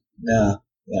out. no.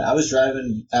 Yeah, I was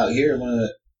driving out here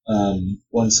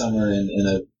one summer and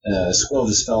a squirrel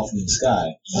just fell from the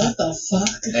sky. What the fuck?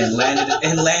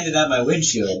 And landed on my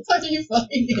windshield. What are you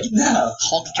fucking doing? No.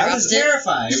 Hulk I dropped was it.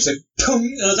 terrified. It was like, boom.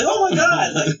 And I was like, oh my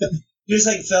god. Like, you just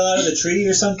like fell out of the tree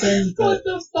or something. What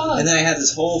the fuck? And then I had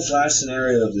this whole flash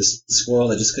scenario of this squirrel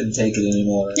that just couldn't take it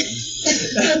anymore.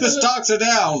 The stocks are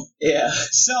down. Yeah.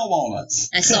 Sell walnuts.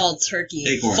 I saw a turkey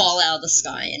Acorns. fall out of the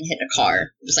sky and hit a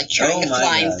car. It was like trying Oh to my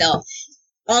fly and God. fell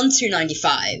onto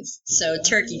 95. So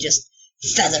turkey just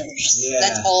feathers. Yeah.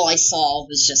 That's all I saw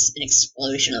was just an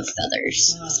explosion of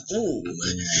feathers. I was like, ooh.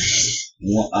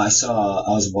 Well, I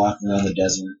was walking around the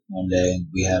desert one day and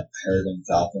we have peregrine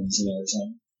falcons in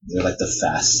Arizona. They're like the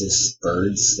fastest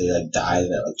birds. They like dive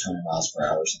at like 20 miles per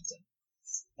hour or something.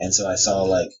 And so I saw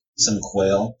like some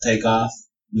quail take off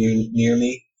near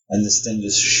me, and this thing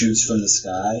just shoots from the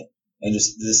sky and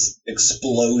just this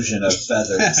explosion of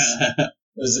feathers.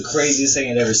 It was the craziest thing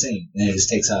I'd ever seen. And it just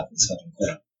takes off this fucking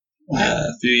quail.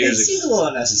 A few It years ago. seems a little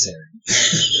unnecessary.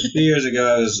 A few years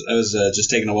ago, I was just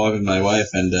taking a walk with my wife,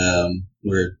 and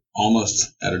we're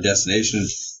almost at our destination,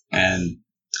 and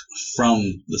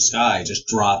from the sky just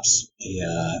drops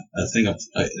a thing of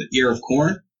an ear of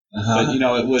corn. Uh-huh.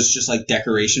 But it was just like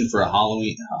decoration for a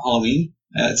Halloween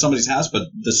at somebody's house. But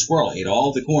the squirrel ate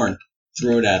all the corn,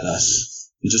 threw it at us.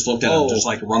 And just looked at him, just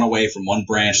like run away from one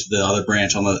branch to the other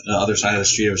branch on the other side of the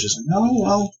street. I was just like, oh,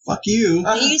 well, fuck you.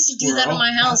 They used to do that Squirrel. on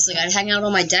my house. Like, I'd hang out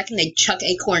on my deck and they'd chuck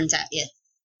acorns at you.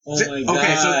 Oh my god.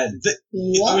 Okay,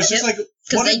 so I was just like,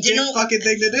 what they a dick didn't- fucking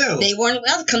thing to do. They weren't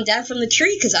allowed to come down from the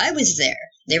tree because I was there.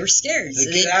 They were scared, so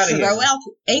Get they'd outta here. throw out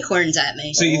acorns at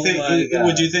me. So you Oh think? my God.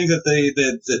 Would you think that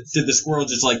did the squirrel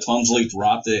just like clumsily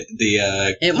drop the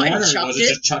It might corn, have or chucked was it it.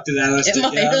 just chucked it at us It to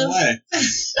might get out of the have.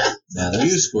 way? No,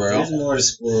 You squirrel. There's more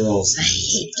squirrels. I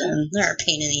hate them. They're a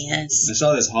pain in the ass. I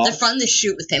saw this hawk. They're fun to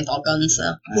shoot with paintball guns,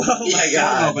 though. Oh my I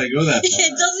god. don't know if I go that far.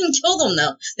 It doesn't kill them,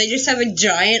 though. They just have a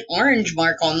giant orange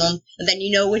mark on them, and then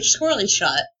you know which squirrel is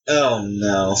shot. Oh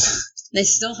no. They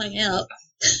still hang out.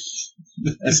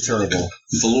 That's terrible.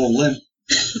 It's a little limp.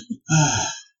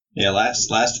 Yeah, last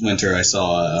winter I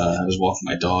saw I was walking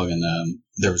my dog, and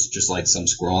there was just like some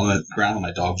squirrel on the ground, and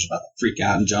my dog was about to freak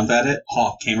out and jump at it.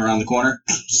 Hawk came around the corner,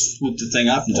 swooped the thing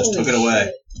up, and just took it away.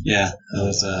 shit. Yeah, that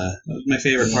was my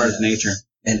favorite part of nature.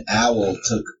 An owl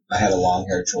took. I had a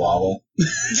long-haired chihuahua.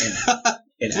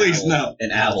 And Please, owl, no.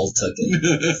 An owl took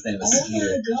it. His name was Oh my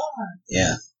Skeeter. god.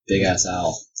 Yeah, big ass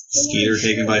owl. Skeeter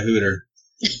taken by Hooter.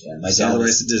 Yeah, my Sell dad the was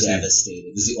rights to Disney. devastated.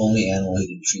 It was the only animal he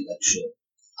didn't treat like shit,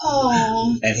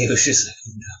 Oh, and he was just like,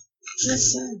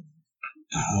 that's sad.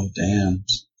 Oh damn!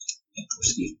 "Oh, poor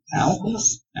Skeeter."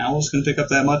 Owls can pick up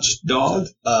that much dog?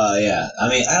 Yeah. I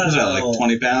mean, I What don't is that, know. like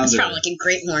 20 pounds? It's Or, probably like a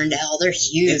great horned owl. They're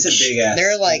huge. It's a big ass.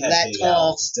 They're like I've had that big tall.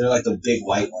 owls. They're like the big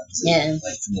white ones. Yeah.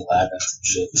 Like from the labyrinth and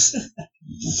shit.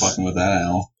 I'm fucking with that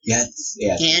owl. Yeah.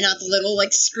 Yeah. Yeah, not the little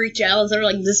like screech owls. They're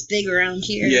like this big around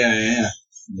here. Yeah.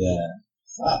 Yeah.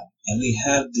 Fuck. And we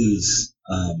have these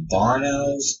barn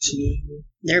owls too.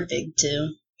 They're big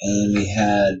too. And we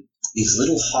had these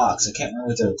little hawks. I can't remember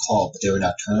what they were called, but they were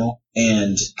nocturnal.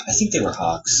 And I think they were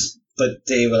hawks. But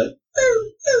they were like,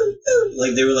 "Ooh, ooh, ooh."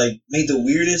 Like they were like, made the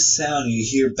weirdest sound you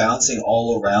hear bouncing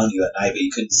all around you at night, but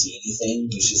you couldn't see anything.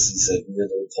 It was just these like weird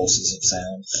little pulses of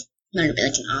sound. Might be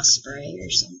like an osprey or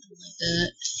something like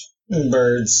that. And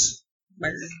birds.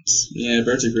 Birds. Yeah,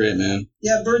 birds are great, man.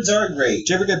 Yeah, birds are great. Did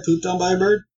you ever get pooped on by a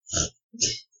bird?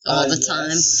 All the Yes. time.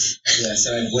 Yes,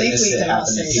 and I've think witnessed we it can all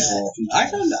happen to say people.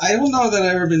 I don't know that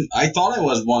I've ever been. I thought I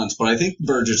was once, but I think the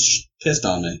bird just pissed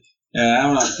on me. And I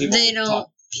don't know. People They don't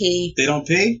talk- pee. They don't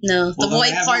pee? No, Well, the then I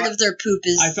white have part no- of their poop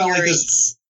is I felt like this-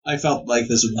 urates. I felt like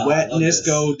this I love wetness this.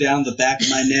 go down the back of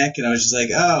my neck, and I was just like,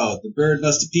 oh, the bird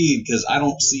must have peed, because I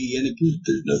don't see any poop.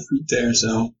 There's no poop there,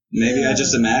 so maybe I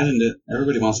just imagined it.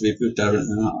 Everybody wants to be pooped out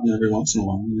every once in a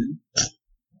while. Right?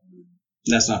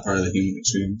 That's not part of the human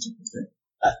experience.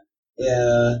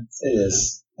 Yeah, it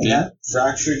is. And Yeah. that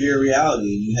fractured your reality,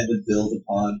 and you had to build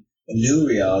upon a new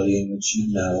reality in which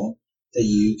you know that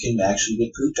you can actually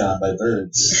get pooped on by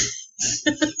birds.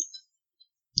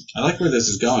 I like where this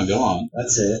is going. Go on.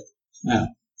 That's it. Yeah.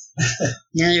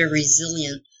 Now you're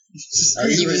resilient. Are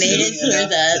You made it resilient through enough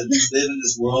that. to live in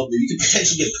this world where you could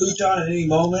potentially get pooped on at any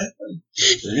moment?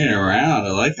 Bringing it around.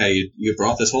 I like how you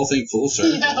brought this whole thing full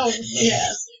circle. Yeah,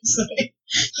 seriously.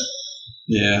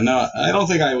 Yeah, no, I don't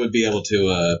think I would be able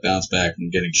to bounce back from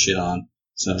getting shit on.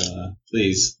 So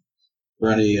please, for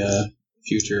any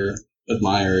future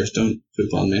admirers, don't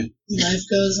poop on me. Life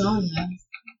goes on, man.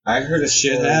 I heard a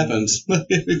Shit story. happens.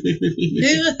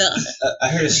 I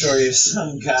heard a story of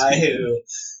some guy who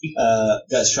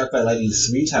got struck by lightning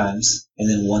 3 times and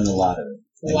then won the lottery.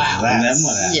 Wow. And then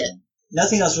what happened? Yeah.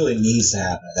 Nothing else really needs to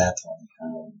happen at that point.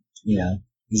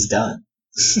 He's done.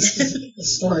 The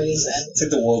story is ended. It's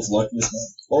like the world's luckiest man.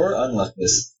 Or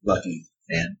unluckiest lucky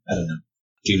man. I don't know.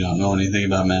 Do you not know anything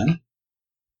about men?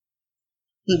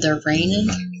 They're raining.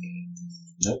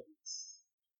 Nope.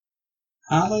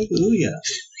 Hallelujah.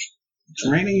 It's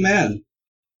raining men.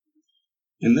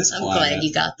 In this I'm climate. glad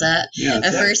you got that. Yeah,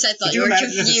 At first, I thought Could you you were imagine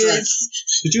if it confused.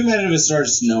 Could you imagine if it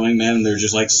starts snowing, man, and they're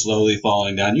just like slowly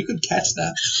falling down? You could catch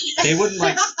that. They wouldn't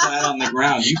like flat on the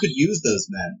ground. You could use those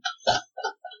men.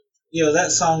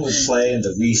 That song would play in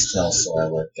the resale store I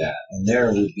worked at, and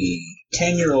there would be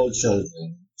 10-year-old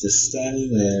children just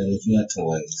standing there looking at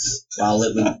toys, while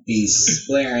it would be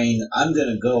blaring, "I'm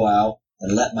gonna go out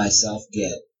and let myself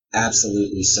get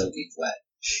absolutely soaking wet."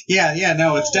 Yeah,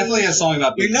 no, it's definitely a song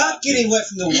about... You're not getting wet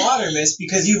from the water, miss,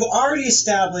 because you've already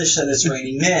established that it's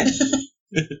raining men.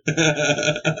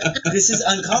 This is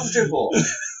uncomfortable.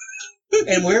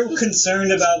 And we're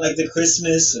concerned about, like, the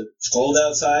Christmas, cold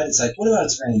outside. It's like, what about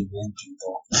it's raining men,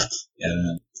 people? Yeah, I don't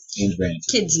know. James Brand.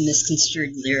 Kids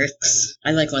misconstrued lyrics.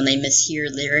 I like when they mishear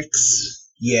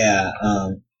lyrics. Yeah,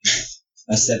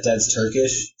 my stepdad's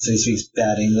Turkish, so he speaks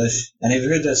bad English. And have you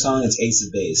heard that song? It's Ace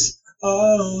of Base.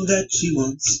 All that she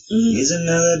wants is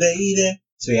another baby.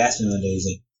 So he asked me one day, he's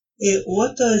like, "Hey,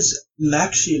 what does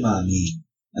Maxima mean?"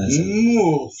 And I was like,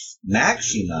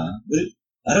 Maxima?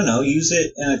 I don't know, use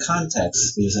it in a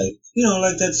context. He was like,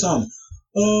 like that song.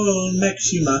 Oh,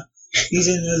 Maxima, he's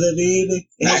another baby.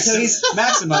 And so he's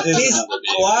Maxima is he's another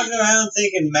baby. walking around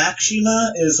thinking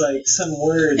Maxima is like some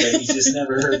word that he's just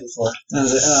never heard before. And I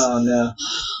was like, oh no.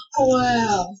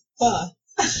 Wow. Fuck.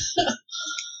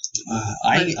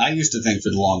 I used to think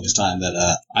for the longest time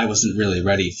that I wasn't really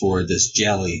ready for this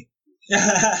jelly.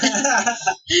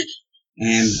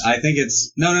 And I think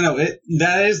it's... No,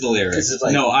 that is the lyric.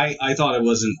 Like, no, I thought it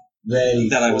wasn't ready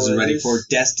that I wasn't ready this. for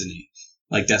Destiny.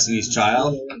 Like Destiny's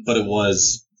Child, but it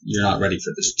was, you're not ready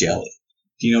for this jelly.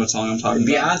 Do you know what song I'm talking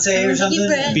about? Beyonce or something?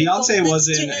 Beyonce was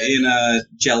in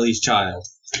Jelly's Child,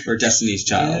 or Destiny's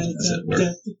Child, as it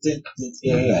were.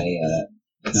 Yeah.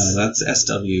 No, that's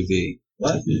SWV.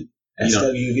 What? You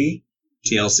SWV?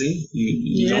 TLC?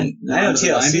 You don't... I know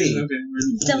TLC. 90s? Okay.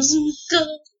 Don't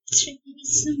go chasing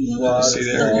See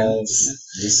there again.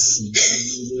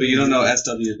 But you don't know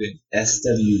SWV.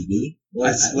 SWV?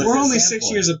 What's We're that only stand 6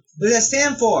 for? years of... What does that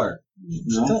stand for?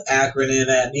 No. Don't acronym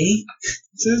at me.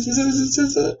 It's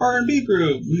an R&B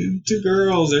group. 2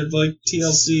 girls. They're like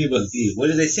TLC, but What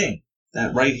do they sing?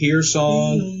 that Right Here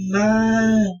song.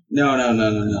 No.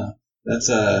 That's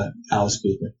Alice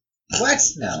Cooper. What?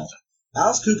 No.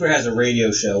 Alice Cooper has a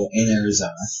radio show in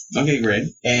Arizona, Okay, great.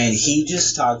 and he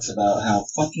just talks about how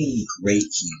fucking great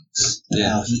he is, and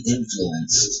how he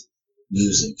influenced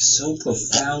music so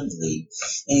profoundly.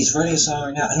 And he's writing a song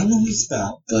right now. I don't know what it's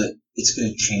about, but it's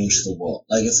gonna change the world.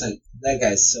 Like, it's like, that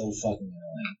guy's so fucking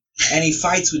annoying. And he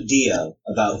fights with Dio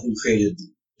about who created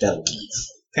Devil Wings.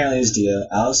 Apparently it was Dio.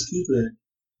 Alice Cooper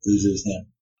believes it was him.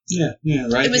 Yeah,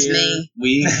 right. It was here.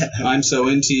 me. I'm so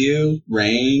into you.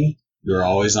 Rain. You're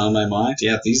always on my mind.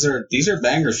 Yeah, these are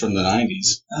bangers from the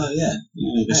 90s. Oh, yeah.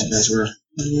 Yeah, I guess you guys were...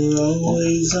 You're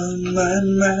always on my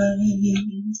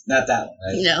mind. Not that one,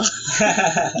 right? No.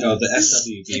 No, the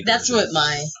SWV. That's what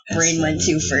my brain went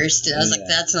to first. And I was like,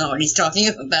 that's not what he's talking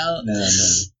about.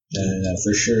 No,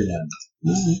 for sure no.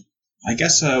 I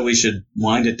guess we should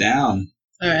wind it down.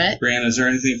 All right. Brianna, is there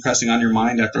anything pressing on your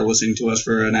mind after listening to us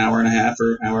for an hour and a half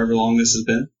or however long this has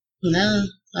been? No,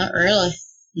 not really.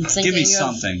 I'm thinking Give me of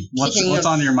something. thinking What's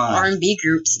of on your mind? R&B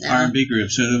groups now. R&B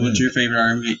groups. So what's your favorite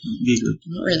R&B group? I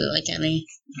don't really like any.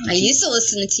 I used to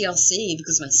listen to TLC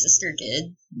because my sister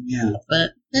did, Yeah.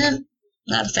 but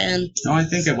not a fan. No, I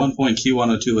think at one point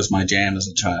Q102 was my jam as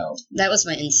a child. That was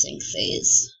my NSYNC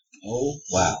phase. Oh,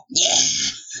 wow. Yeah.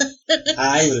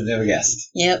 I would have never guessed.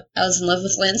 Yep, I was in love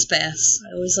with Lance Bass.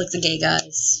 I always liked the gay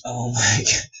guys. Oh, my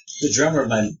God. The drummer of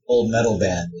my old metal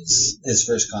band his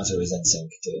first concert was NSYNC,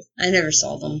 too. I never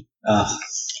saw them. Oh.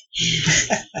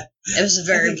 It was a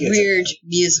very weird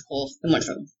musical. It went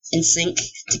from NSYNC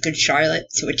to Good Charlotte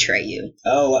to Atreyu.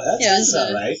 Oh, that Yeah, sounds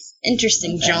about right.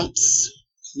 Interesting jumps.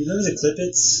 You remember the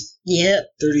Clippets?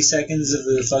 Yep. 30 seconds of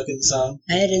the fucking song?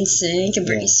 I had NSYNC and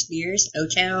Britney Spears,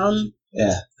 O-Town.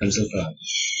 Yeah, I'm so proud.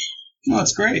 Well,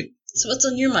 that's great. So what's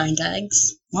on your mind,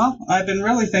 Dags? Well, I've been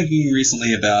really thinking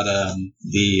recently about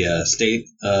the state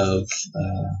of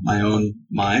my own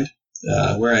mind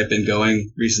where I've been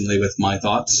going recently with my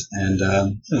thoughts.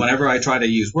 And whenever I try to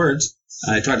use words,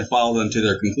 I try to follow them to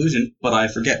their conclusion, but I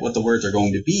forget what the words are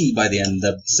going to be by the end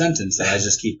of the sentence, and I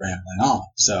just keep rambling on.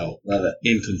 So, Love it.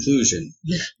 in conclusion,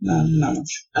 not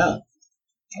much. Oh,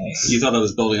 nice. You thought I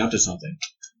was building up to something.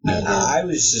 I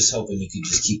was just hoping you could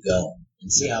just keep going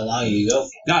and see how long you go for.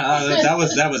 No, that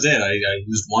was it. I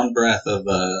used one breath of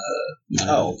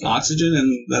oxygen,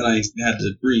 and then I had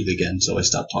to breathe again, so I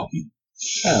stopped talking.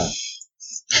 Oh,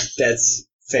 that's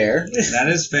fair. That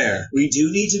is fair. We do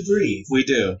need to breathe. We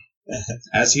do.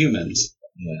 As humans.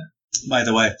 Yeah. By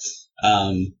the way,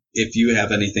 if you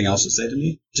have anything else to say to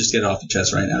me, just get it off your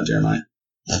chest right now, Jeremiah.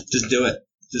 Just do it.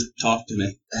 Just talk to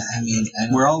me. I mean,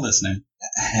 we're all listening.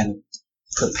 I haven't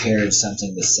prepared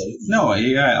something to say. No,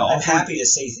 yeah. I'm happy to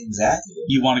say things at you.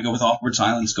 You want to go with awkward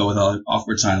silence? Go with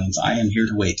awkward silence. I am here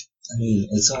to wait. I mean,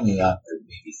 it's only awkward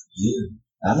maybe for you.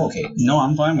 I'm okay with it. No,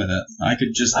 I'm fine with it. I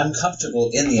could just... I'm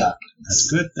comfortable in the awkwardness. That's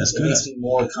good. That's good. It makes me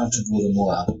more comfortable the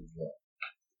more awkward you are.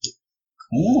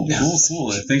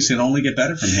 Cool. Things can only get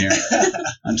better from here.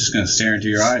 I'm just going to stare into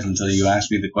your eyes until you ask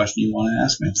me the question you want to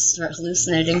ask me. Start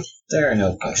hallucinating. There are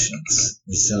no questions.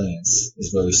 Resilience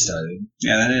is where we started.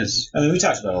 Yeah, that is. I mean, we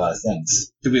talked about a lot of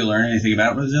things. Did we learn anything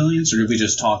about resilience, or did we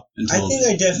just talk until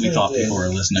I definitely we thought did, people were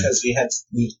listening? Because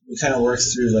we kind of worked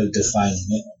through like defining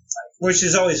it, which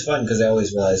is always fun because I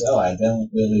always realize, I don't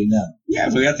really know. Yeah,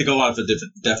 we have to go off the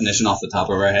definition off the top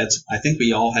of our heads. I think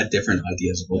we all had different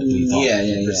ideas of what we thought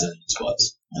resilience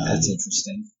was. That's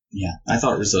interesting. Yeah, I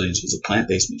thought resilience was a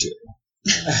plant-based material.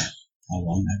 How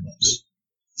wrong I was.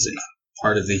 Is it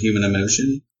part of the human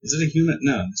emotion? Is it a human?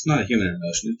 No, it's not a human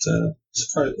emotion. It's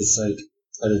like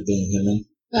part of being human.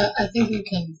 I think you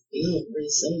can feel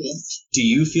resilient. Do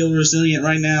you feel resilient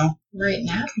right now? Right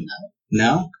now, no.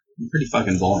 No? I'm pretty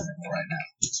fucking vulnerable right now.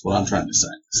 That's what I'm trying to say.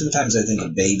 Sometimes I think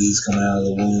of babies coming out of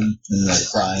the womb and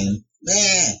they're crying.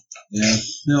 Man, you know?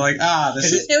 They're like,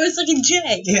 this is... It was like a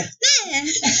J. Yeah.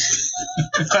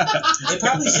 It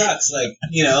probably sucks. Like,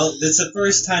 it's the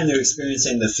first time they're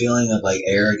experiencing the feeling of like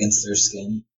air against their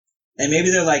skin. And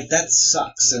maybe they're like, that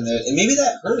sucks, and maybe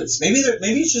that hurts. Maybe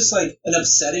it's just like an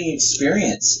upsetting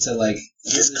experience to like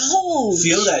it's cold.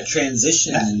 Feel that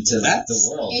transition into the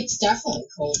world. It's definitely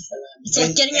cold for them. It's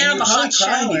like getting out of a hot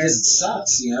shower because it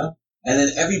sucks, And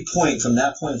then every point from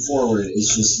that point forward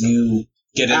is just you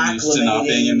getting used to not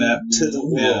being in that to the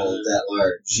world at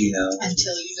large,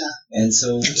 until you die. And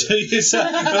so until you die,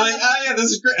 you're like,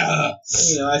 this is great.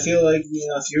 I feel like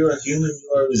if you're a human,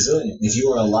 you are resilient. If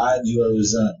you are alive, you are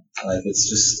resilient. Like it's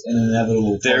just an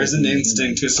inevitable. There's an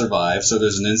instinct to survive, so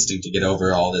there's an instinct to get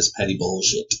over all this petty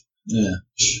bullshit. Yeah.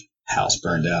 House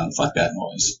burned down. Fuck that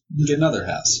noise. You can get another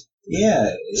house.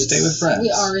 Yeah. Stay with friends.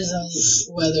 We are resilient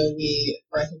whether we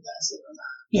recognize it or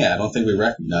not. Yeah, I don't think we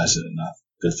recognize it enough.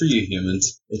 Good for you,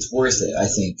 humans. It's worth it, I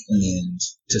think, in the end,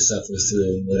 to suffer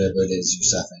through whatever it is you're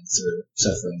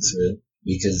suffering through.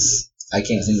 Because I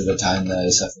can't think of a time that I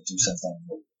suffered through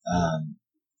something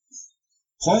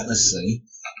pointlessly.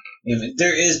 I mean,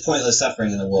 there is pointless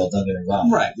suffering in the world, don't get me wrong.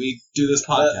 Right, we do this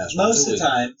podcast. But most of the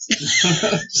time,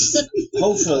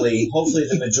 hopefully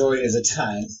the majority of the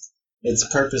time, it's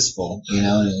purposeful,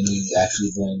 and you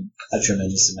actually learn a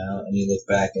tremendous amount, and you look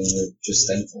back and you're just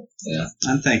thankful. Yeah,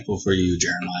 I'm thankful for you,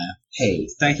 Jeremiah. Hey,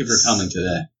 thank you for coming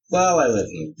today. Well, I live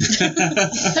here.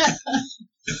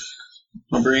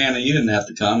 Well, Brianna, you didn't have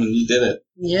to come, and you did it.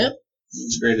 Yep.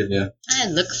 It's great of you. I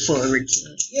look forward to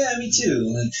it. Yeah, me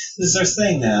too. Like, this is our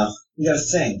thing now. We got a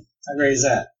thing. How great is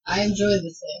that? I enjoy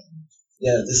the thing.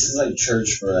 Yeah, this is like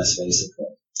church for us,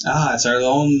 basically. It's our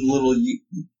own little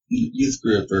youth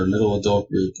group or middle adult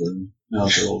group or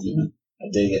however old you are. I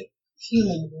dig it.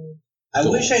 Human group. I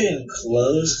wish I didn't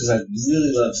close because I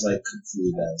really love like cook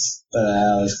food, guys. But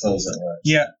I always close at work.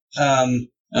 Yeah.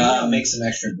 Make some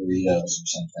extra burritos or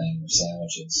something or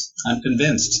sandwiches. I'm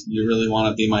convinced you really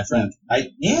want to be my friend. I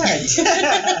did.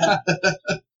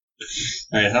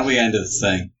 All right, how do we end this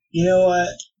thing? You know what?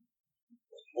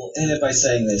 We'll end it by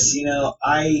saying this.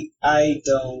 I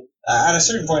don't. At a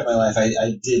certain point in my life,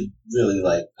 I did really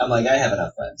I'm like, I have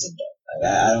enough friends. I'm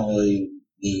done. I don't really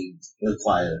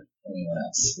require anyone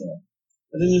else.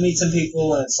 But then you meet some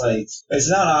people, and it's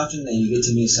not often that you get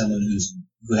to meet someone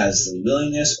who has the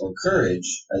willingness or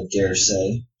courage, I dare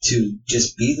say, to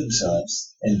just be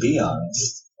themselves and be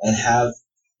honest and have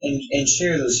and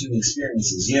share those human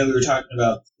experiences. We were talking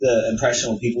about the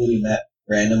impressionable people we met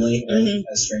randomly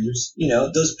as strangers.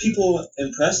 Those people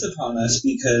impressed upon us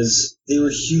because they were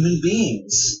human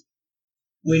beings.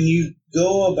 When you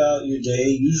go about your day,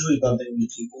 usually bumping into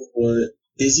people who are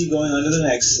busy going on to the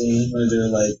next scene, or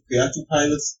they're like preoccupied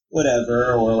with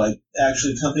whatever, or like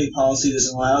actually company policy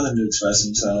doesn't allow them to express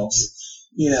themselves,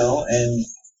 and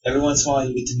every once in a while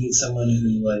you get to meet someone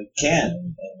who like can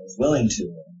and is willing to.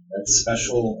 And that's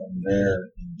special and rare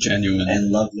and genuine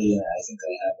and lovely, and I think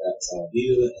I have that with all of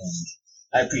you, and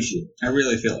I appreciate it. I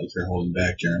really feel like you're holding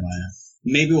back, Jeremiah.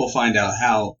 Maybe we'll find out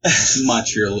how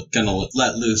much you're going to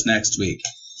let loose next week.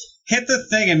 Hit the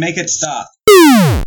thing and make it stop.